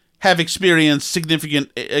children have experienced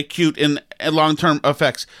significant acute and long-term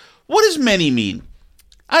effects. What does many mean?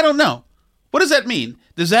 I don't know. What does that mean?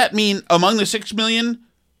 Does that mean among the 6 million,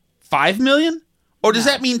 5 million? Or does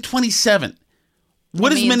that mean 27?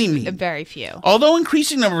 What does many mean? Very few. Although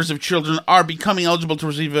increasing numbers of children are becoming eligible to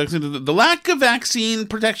receive vaccine, the lack of vaccine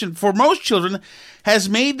protection for most children has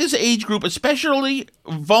made this age group especially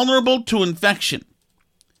vulnerable to infection.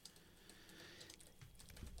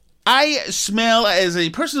 I smell, as a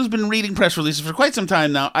person who's been reading press releases for quite some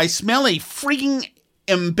time now, I smell a freaking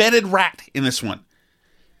embedded rat in this one.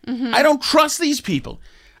 Mm-hmm. I don't trust these people.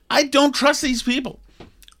 I don't.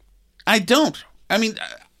 I mean,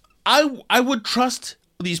 I would trust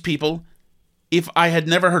these people if I had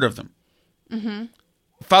never heard of them. Mm-hmm.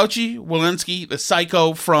 Fauci, Walensky, the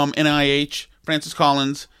psycho from NIH, Francis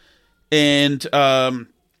Collins, and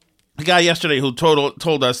the guy yesterday who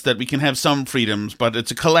told us that we can have some freedoms, but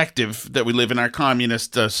it's a collective that we live in our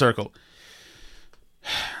communist circle.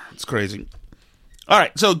 It's crazy. All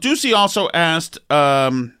right, so Ducey also asked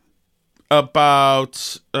about...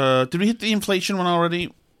 did we hit the inflation one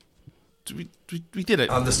already? We did it.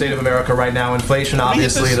 On the state of America right now, inflation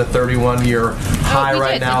obviously at a 31-year high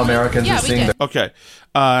right now. Americans are seeing that. Okay.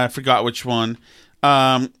 I forgot which one.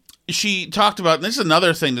 She talked about, and this is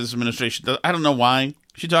another thing that this administration does. I don't know why.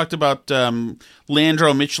 She talked about Mitch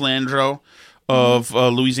Landrieu of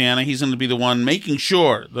Louisiana. He's going to be the one making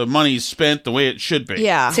sure the money's spent the way it should be.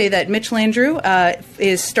 Yeah. Say that Mitch Landrieu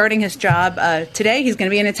is starting his job today. He's going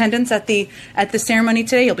to be in attendance at the ceremony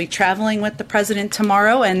today. He'll be traveling with the president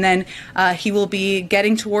tomorrow, and then he will be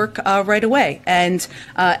getting to work right away. And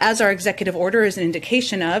as our executive order is an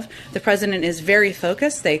indication of, the president is very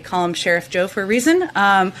focused. They call him Sheriff Joe for a reason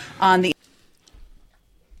on the...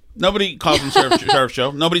 Nobody calls him Sheriff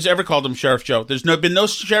Joe. Nobody's ever called him Sheriff Joe. There's been no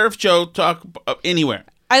Sheriff Joe talk anywhere.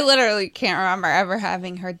 I literally can't remember ever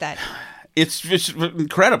having heard that. It's just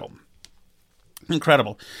incredible.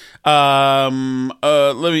 Incredible. Let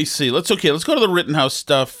me see. Let's go to the Rittenhouse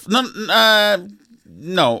stuff.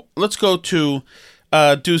 No. Let's go to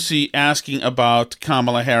Ducey asking about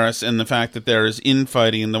Kamala Harris and the fact that there is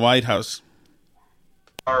infighting in the White House.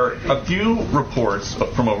 There are a few reports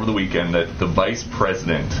from over the weekend that the vice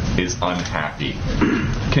president is unhappy.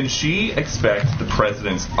 Can she expect the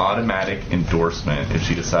president's automatic endorsement if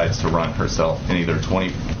she decides to run herself in either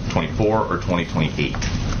 2024 or 2028?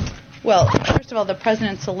 Well, first of all, the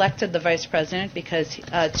president selected the vice president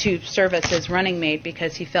to serve as his running mate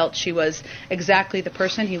because he felt she was exactly the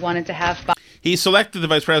person he wanted to have. He selected the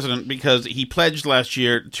vice president because he pledged last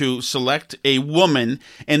year to select a woman,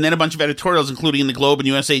 and then a bunch of editorials, including the Globe and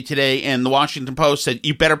USA Today and the Washington Post, said,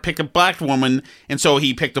 you better pick a black woman, and so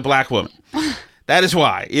he picked a black woman. That is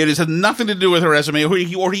why. It has nothing to do with her resume,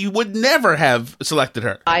 or he would never have selected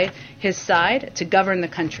her. By his side to govern the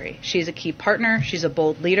country. She's a key partner, she's a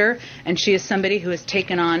bold leader, and she is somebody who has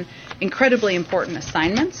taken on incredibly important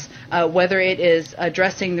assignments, whether it is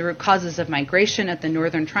addressing the root causes of migration at the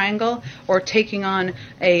Northern Triangle or taking on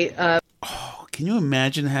a... Can you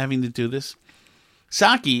imagine having to do this?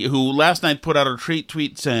 Psaki, who last night put out a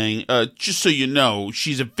tweet saying, just so you know,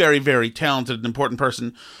 she's a very, very talented and important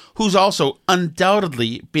person who's also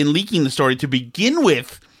undoubtedly been leaking the story to begin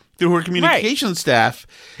with through her communications staff,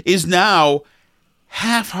 is now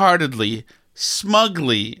half-heartedly,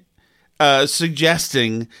 smugly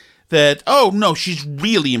suggesting that, oh, no, she's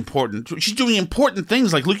really important. She's doing important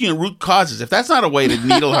things like looking at root causes. If that's not a way to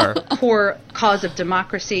needle her. For cause of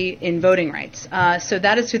democracy in voting rights. So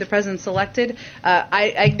that is who the president selected.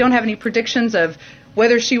 I don't have any predictions of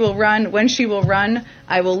whether she will run, when she will run.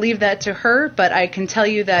 I will leave that to her, but I can tell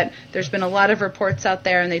you that there's been a lot of reports out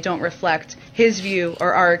there and they don't reflect his view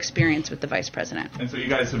or our experience with the vice president. And so you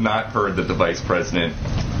guys have not heard that the vice president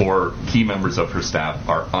or key members of her staff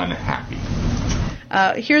are unhappy?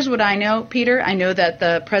 Here's what I know, Peter. I know that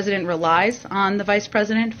the president relies on the vice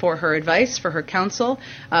president for her advice, for her counsel.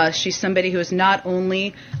 She's somebody who is not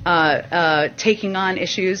only taking on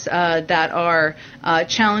issues that are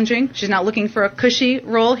challenging. She's not looking for a cushy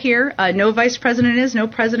role here. No vice president is, no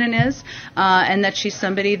president is. And that she's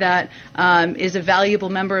somebody that is a valuable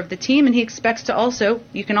member of the team. And he expects to also,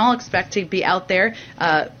 you can all expect to be out there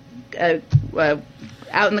out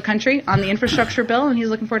in the country on the infrastructure bill. And he's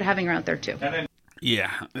looking forward to having her out there, too.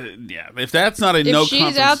 Yeah. If that's not a no if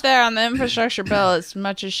she's out there on the infrastructure bill as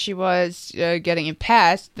much as she was getting it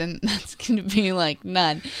passed, then that's going to be like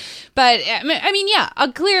none. But I mean, yeah,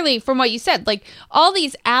 clearly from what you said, like all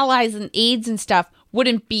these allies and aides and stuff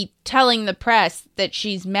wouldn't be telling the press that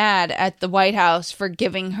she's mad at the White House for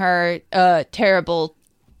giving her terrible,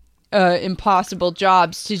 impossible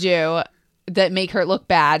jobs to do that make her look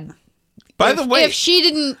bad. By the way, if she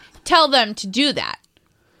didn't tell them to do that.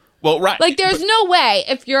 Well, right. Like, there's no way,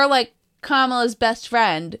 if you're, like, Kamala's best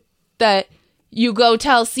friend, that you go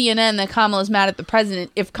tell CNN that Kamala's mad at the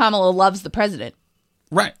president if Kamala loves the president.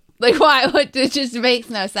 Right. Like, why? It just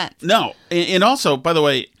makes no sense. No. And also, by the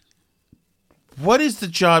way, what is the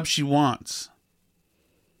job she wants?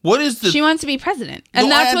 What is the... She wants to be president.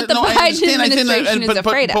 And that's what the Biden administration is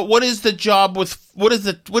afraid of. But what is the job with... What is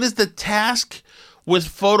the task with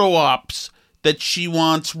photo ops that she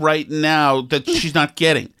wants right now that she's not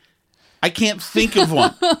getting? I can't think of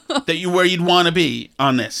one where you'd want to be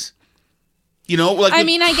on this. You know, like I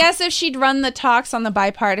mean, I guess if she'd run the talks on the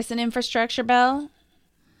bipartisan infrastructure bill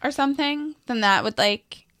or something, then that would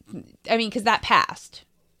because that passed,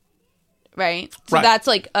 right? So that's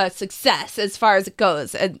like a success as far as it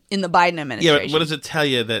goes in the Biden administration. Yeah, but what does it tell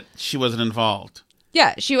you that she wasn't involved?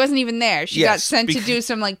 Yeah, she wasn't even there. She got sent to do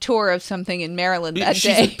some tour of something in Maryland that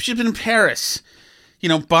day. She's been in Paris.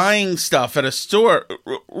 Buying stuff at a store.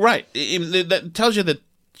 Right. That tells you that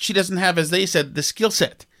she doesn't have, as they said, the skill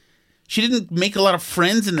set. She didn't make a lot of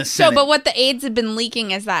friends in the Senate. So, but what the aides have been leaking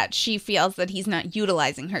is that she feels that he's not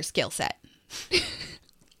utilizing her skill set.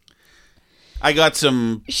 I got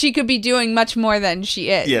some... She could be doing much more than she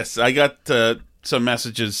is. Yes, I got some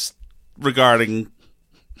messages regarding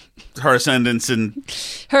her ascendance in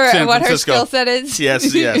San what Francisco. Her skill set is?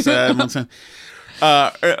 Yes.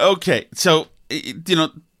 Okay, so...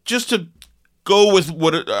 just to go with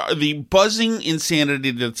what the buzzing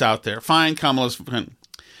insanity that's out there. Fine, Kamala's...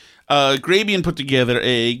 Grabian put together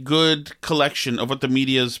a good collection of what the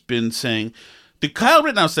media's been saying. The Kyle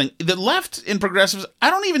Rittenhouse thing, the left and progressives, I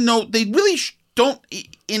don't even know, they really don't,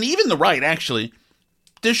 and even the right, actually,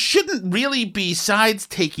 there shouldn't really be sides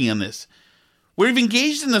taking on this. We've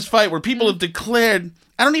engaged in this fight where people have declared,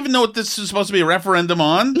 I don't even know what this is supposed to be a referendum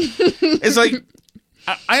on. It's like...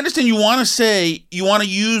 I understand you want to say you want to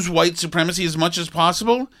use white supremacy as much as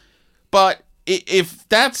possible, but if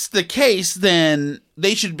that's the case, then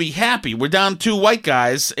they should be happy. We're down 2 white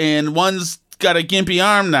guys, and one's got a gimpy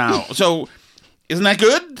arm now. So isn't that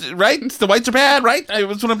good, right? The whites are bad, right?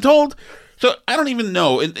 That's what I'm told. So I don't even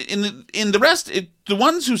know. In the rest, the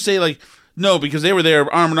ones who say, no, because they were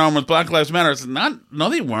there arm in arm with Black Lives Matter. It's no,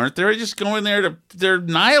 they weren't. They're just going there they're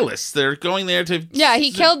nihilists. They're going there to... Yeah,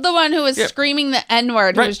 he killed the one who was screaming the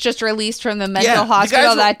N-word, who was just released from the mental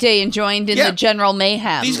hospital that day and joined in the general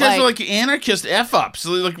mayhem. These guys are like anarchist F-ups.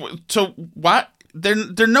 So what? They're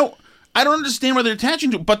no... I don't understand why they're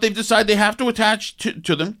attaching to it, but they've decided they have to attach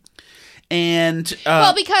to them. And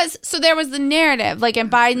because there was the narrative, in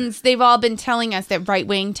Biden's, they've all been telling us that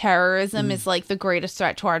right-wing terrorism is the greatest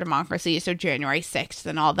threat to our democracy. So January 6th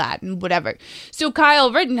and all that and whatever. So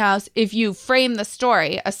Kyle Rittenhouse, if you frame the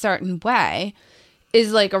story a certain way,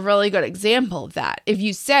 is a really good example of that. If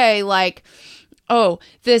you say oh,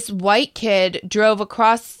 this white kid drove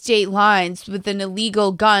across state lines with an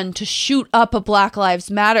illegal gun to shoot up a Black Lives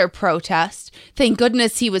Matter protest. Thank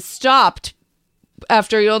goodness he was stopped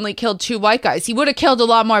after he only killed 2 white guys. He would have killed a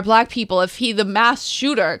lot more black people if he, the mass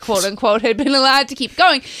shooter, quote unquote, had been allowed to keep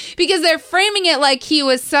going, because they're framing it like he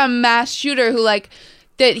was some mass shooter who, like,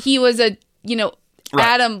 that he was a,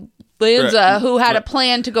 Adam Lanza who had a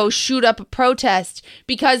plan to go shoot up a protest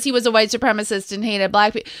because he was a white supremacist and hated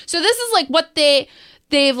black people. So this is like what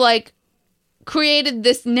they've like created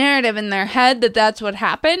this narrative in their head that that's what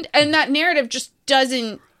happened, and that narrative just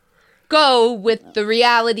doesn't go with the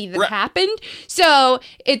reality that happened. So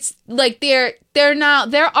it's like they're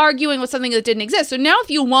arguing with something that didn't exist. So now if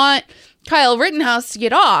you want Kyle Rittenhouse to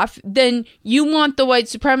get off, then you want the white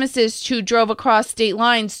supremacist who drove across state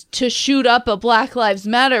lines to shoot up a Black Lives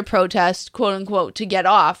Matter protest, quote unquote, to get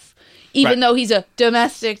off, even though he's a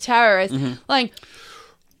domestic terrorist. Like,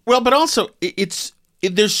 well, but also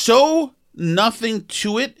there's so nothing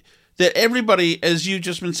to it that everybody, as you've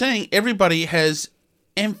just been saying, everybody has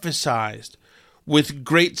emphasized with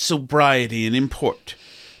great sobriety and import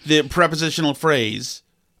the prepositional phrase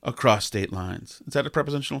across state lines. Is that a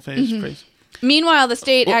prepositional phrase? Meanwhile, the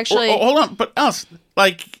state actually... hold on, but else,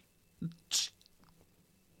 like,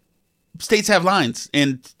 states have lines,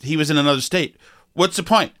 and he was in another state. What's the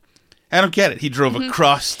point? I don't get it. He drove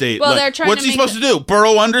across state lines. They're trying What's he supposed to do?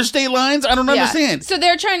 Burrow under state lines? I don't understand. So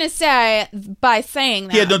they're trying to say, by saying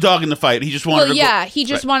that... He had no dog in the fight. He just wanted to he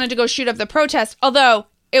just wanted to go shoot up the protest, although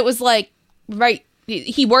it was like,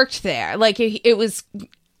 he worked there. Like, it was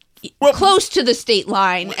close to the state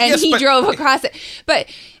line, and he drove across it.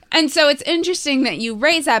 And so it's interesting that you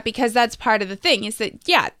raise that, because that's part of the thing, is that,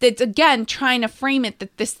 it's again trying to frame it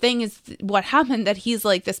that this thing is what happened, that he's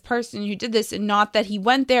like this person who did this, and not that he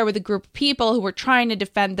went there with a group of people who were trying to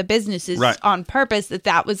defend the businesses on purpose,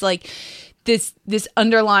 that was like this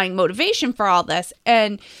underlying motivation for all this.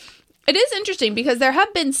 And it is interesting because there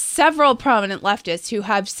have been several prominent leftists who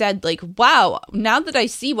have said, like, wow, now that I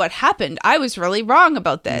see what happened, I was really wrong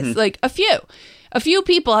about this. Like, a few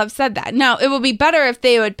people have said that. Now, it would be better if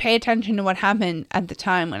they would pay attention to what happened at the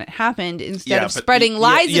time when it happened, instead of spreading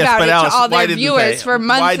lies about it to all their viewers for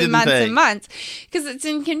months and months and months, because it's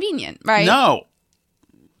inconvenient, right? No,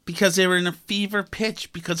 because they were in a fever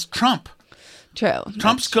pitch because Trump. True.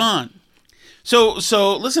 Trump's gone. So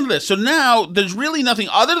listen to this. So now there's really nothing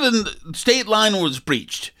other than the state line was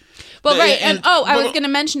breached. Well, I was going to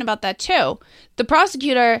mention about that too. The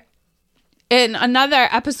prosecutor, in another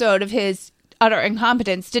episode of his utter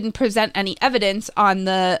incompetence, didn't present any evidence on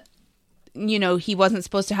the, he wasn't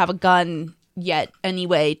supposed to have a gun yet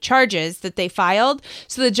anyway, charges that they filed.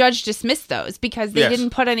 So the judge dismissed those because they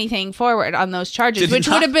didn't put anything forward on those charges, which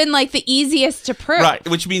would have been like the easiest to prove. Right,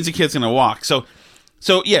 which means the kid's going to walk.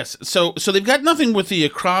 So yes, so they've got nothing with the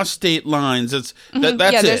across state lines. That's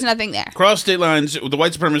there's nothing there. Across state lines, the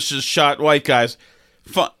white supremacists shot white guys.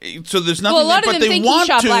 So there's nothing. Well, a lot there, of but them they think want he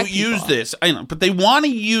shot to black use people. this. I know, but they want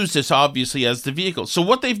to use this obviously as the vehicle. So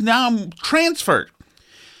what they've now transferred,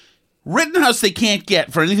 Rittenhouse they can't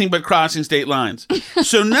get for anything but crossing state lines.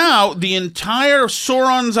 So now the entire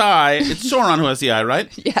Sauron's eye. It's Sauron who has the eye,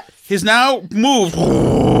 right? Yes. Has now moved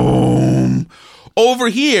over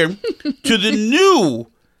here to the new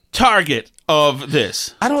target of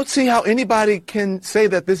this. I don't see how anybody can say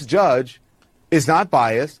that this judge is not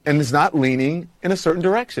biased and is not leaning in a certain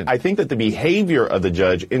direction. I think that the behavior of the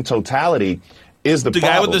judge in totality is the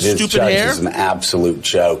guy with the His stupid judge hair is an absolute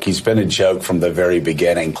joke. He's been a joke from the very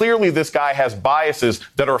beginning. Clearly, this guy has biases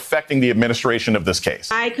that are affecting the administration of this case.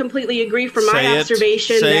 I completely agree from my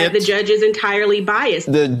observation that the judge is entirely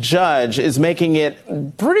biased. The judge is making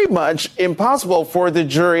it pretty much impossible for the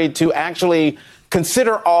jury to actually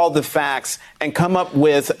consider all the facts and come up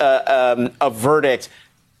with a verdict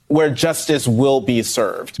where justice will be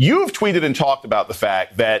served. You have tweeted and talked about the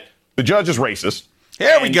fact that the judge is racist.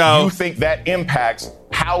 There we go. You think that impacts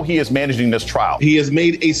how he is managing this trial. He has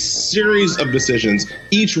made a series of decisions.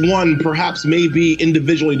 Each one perhaps may be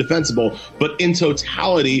individually defensible, but in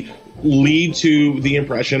totality lead to the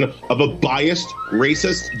impression of a biased,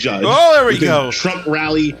 racist judge. Oh, there we with go. A Trump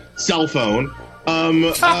rally cell phone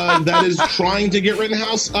that is trying to get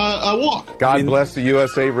Rittenhouse a walk. God bless the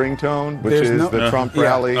USA ringtone, which is the Trump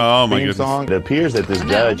rally theme song. It appears that this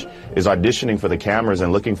judge is auditioning for the cameras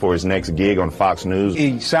and looking for his next gig on Fox News.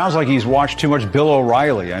 He sounds like he's watched too much Bill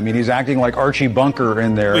O'Reilly. I mean, he's acting like Archie Bunker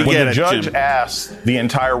in there. When the judge asks the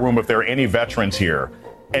entire room if there are any veterans here,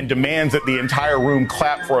 and demands that the entire room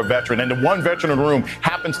clap for a veteran, and the one veteran in the room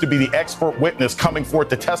happens to be the expert witness coming forth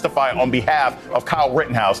to testify on behalf of Kyle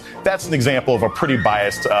Rittenhouse, that's an example of a pretty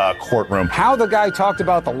biased courtroom. How the guy talked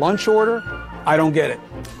about the lunch order, I don't get it.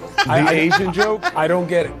 The Asian joke? I don't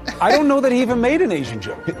get it. I don't know that he even made an Asian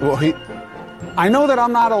joke. Well, I know that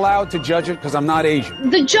I'm not allowed to judge it because I'm not Asian.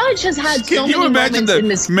 The judge has had so many moments in this. Can you imagine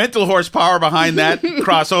the mental horsepower behind that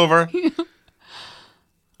crossover?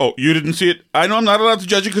 Oh, you didn't see it? I know I'm not allowed to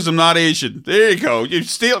judge it because I'm not Asian. There you go. You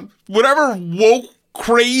steal whatever woke,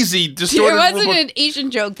 crazy, distorted... There wasn't an Asian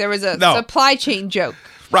joke. There was a supply chain joke.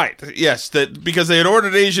 Right. Yes. That because they had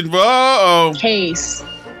ordered Asian... Case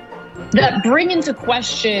that bring into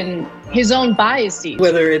question his own biases.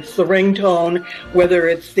 Whether it's the ringtone, whether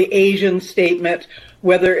it's the Asian statement,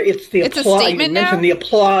 whether it's the applause. You mentioned the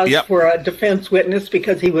applause for a defense witness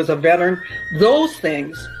because he was a veteran. Those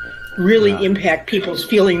things really impact people's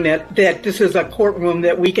feeling that this is a courtroom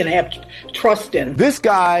that we can have trust in. This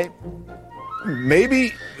guy,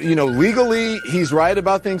 maybe, legally he's right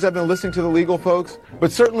about things. I've been listening to the legal folks,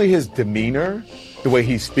 but certainly his demeanor, the way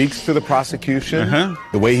he speaks to the prosecution,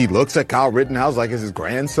 the way he looks at Kyle Rittenhouse like it's his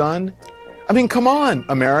grandson. I mean, come on,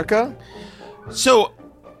 America. So,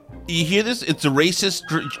 you hear this? It's a racist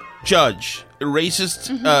judge. A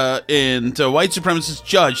racist and white supremacist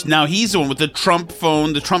judge. Now he's the one with the Trump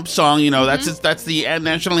phone, the Trump song, that's the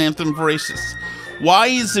national anthem for racists. Why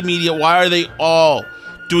is the media, why are they all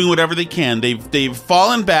doing whatever they can? They've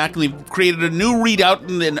fallen back and they've created a new readout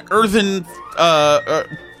in an earthen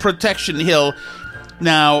protection hill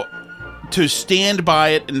now to stand by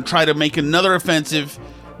it and try to make another offensive.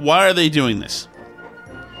 Why are they doing this?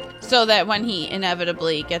 So that when he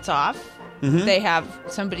inevitably gets off, they have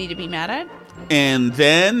somebody to be mad at? And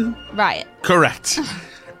then... riot. Correct.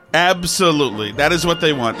 Absolutely. That is what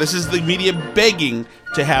they want. This is the media begging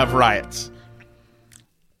to have riots.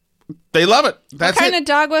 They love it. That's what kind of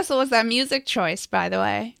dog whistle was that music choice, by the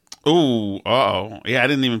way? Ooh, uh-oh. Yeah, I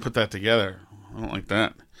didn't even put that together. I don't like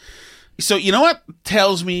that. So, you know what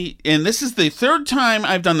tells me, and this is the third time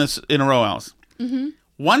I've done this in a row, Alice.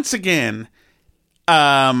 Once again...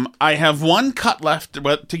 I have one cut left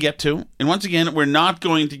to get to, and once again, we're not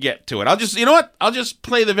going to get to it. I'll just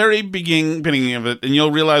play the very beginning of it, and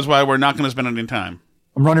you'll realize why we're not going to spend any time.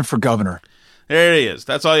 I'm running for governor. There he is.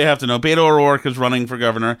 That's all you have to know. Beto O'Rourke is running for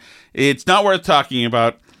governor. It's not worth talking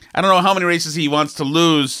about. I don't know how many races he wants to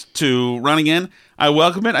lose to run again. I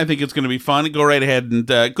welcome it. I think it's going to be fun. Go right ahead, and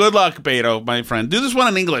good luck, Beto, my friend. Do this one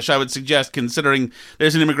in English, I would suggest, considering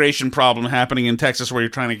there's an immigration problem happening in Texas where you're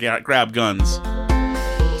trying to grab guns.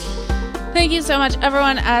 Thank you so much,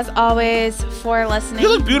 everyone, as always, for listening. You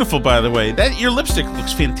look beautiful, by the way. Your lipstick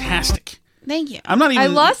looks fantastic. Thank you. I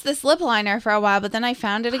lost this lip liner for a while, but then I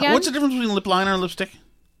found it again. What's the difference between lip liner and lipstick?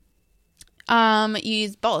 You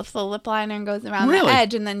use both. The lip liner goes around the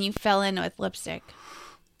edge, and then you fill in with lipstick.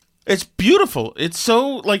 It's beautiful. It's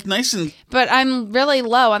so nice and. But I'm really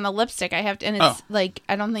low on the lipstick. I have to, and it's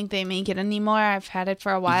I don't think they make it anymore. I've had it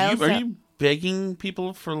for a while. Are you begging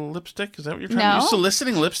people for lipstick? Is that what you're trying to do? You're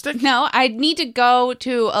soliciting lipstick? No, I need to go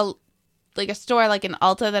to a store like an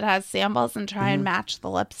Ulta that has samples and try and match the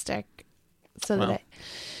lipstick so that I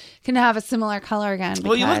can have a similar color again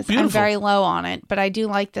because you look beautiful. I'm very low on it, but I do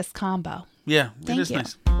like this combo. Yeah, it is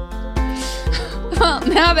nice. Well,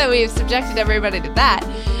 now that we've subjected everybody to that,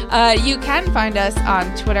 you can find us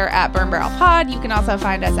on Twitter at Burn Barrel Pod. You can also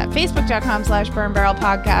find us at Facebook.com/Burn Barrel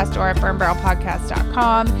Podcast or at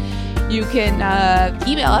burnbarrelpodcast.com. You can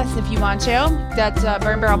email us if you want to. That's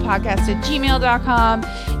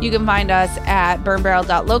burnbarrelpodcast@gmail.com. You can find us at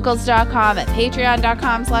burnbarrel.locals.com, at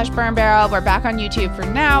patreon.com/burnbarrel. We're back on YouTube for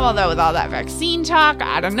now, although with all that vaccine talk,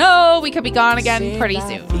 I don't know. We could be gone again pretty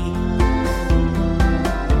soon.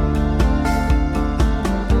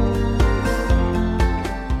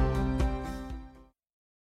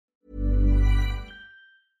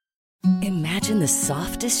 Imagine the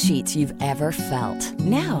softest sheets you've ever felt.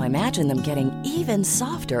 Now imagine them getting even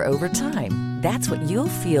softer over time. That's what you'll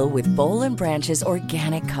feel with Boll & Branch's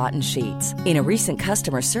organic cotton sheets. In a recent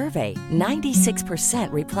customer survey,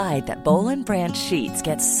 96% replied that Boll & Branch sheets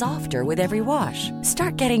get softer with every wash.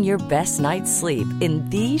 Start getting your best night's sleep in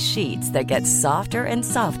these sheets that get softer and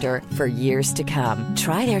softer for years to come.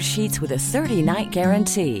 Try their sheets with a 30-night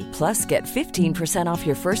guarantee. Plus, get 15% off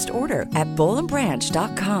your first order at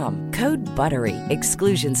bollandbranch.com. Code BUTTERY.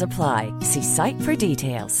 Exclusions apply. See site for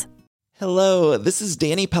details. Hello, this is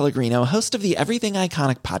Danny Pellegrino, host of the Everything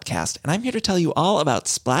Iconic podcast, and I'm here to tell you all about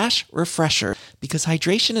Splash Refresher, because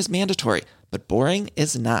hydration is mandatory, but boring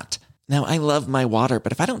is not. Now, I love my water,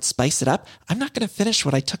 but if I don't spice it up, I'm not going to finish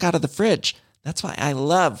what I took out of the fridge. That's why I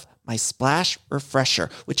love my Splash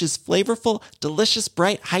Refresher, which is flavorful, delicious,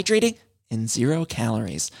 bright, hydrating, and 0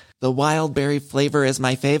 calories. The wild berry flavor is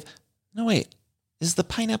my fave. No, wait. Is the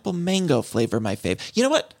pineapple mango flavor my fave? You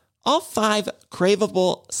know what? All 5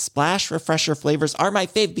 craveable Splash Refresher flavors are my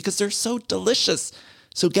fave because they're so delicious.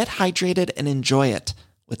 So get hydrated and enjoy it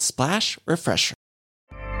with Splash Refresher.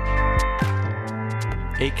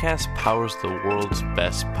 Acast powers the world's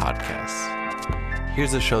best podcasts.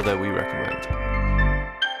 Here's a show that we recommend.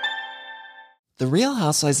 The Real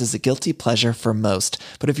Housewives is a guilty pleasure for most,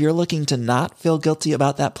 but if you're looking to not feel guilty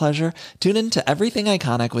about that pleasure, tune in to Everything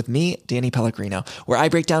Iconic with me, Danny Pellegrino, where I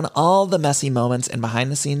break down all the messy moments and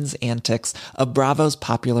behind-the-scenes antics of Bravo's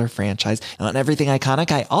popular franchise. And on Everything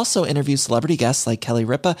Iconic, I also interview celebrity guests like Kelly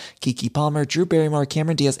Ripa, Keke Palmer, Drew Barrymore,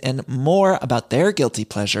 Cameron Diaz, and more about their guilty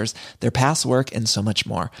pleasures, their past work, and so much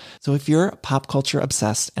more. So if you're pop culture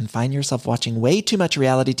obsessed and find yourself watching way too much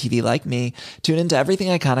reality TV like me, tune into Everything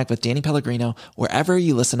Iconic with Danny Pellegrino, wherever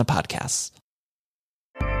you listen to podcasts.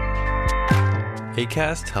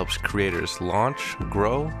 Acast helps creators launch,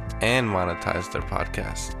 grow, and monetize their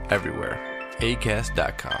podcasts everywhere.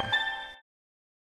 Acast.com.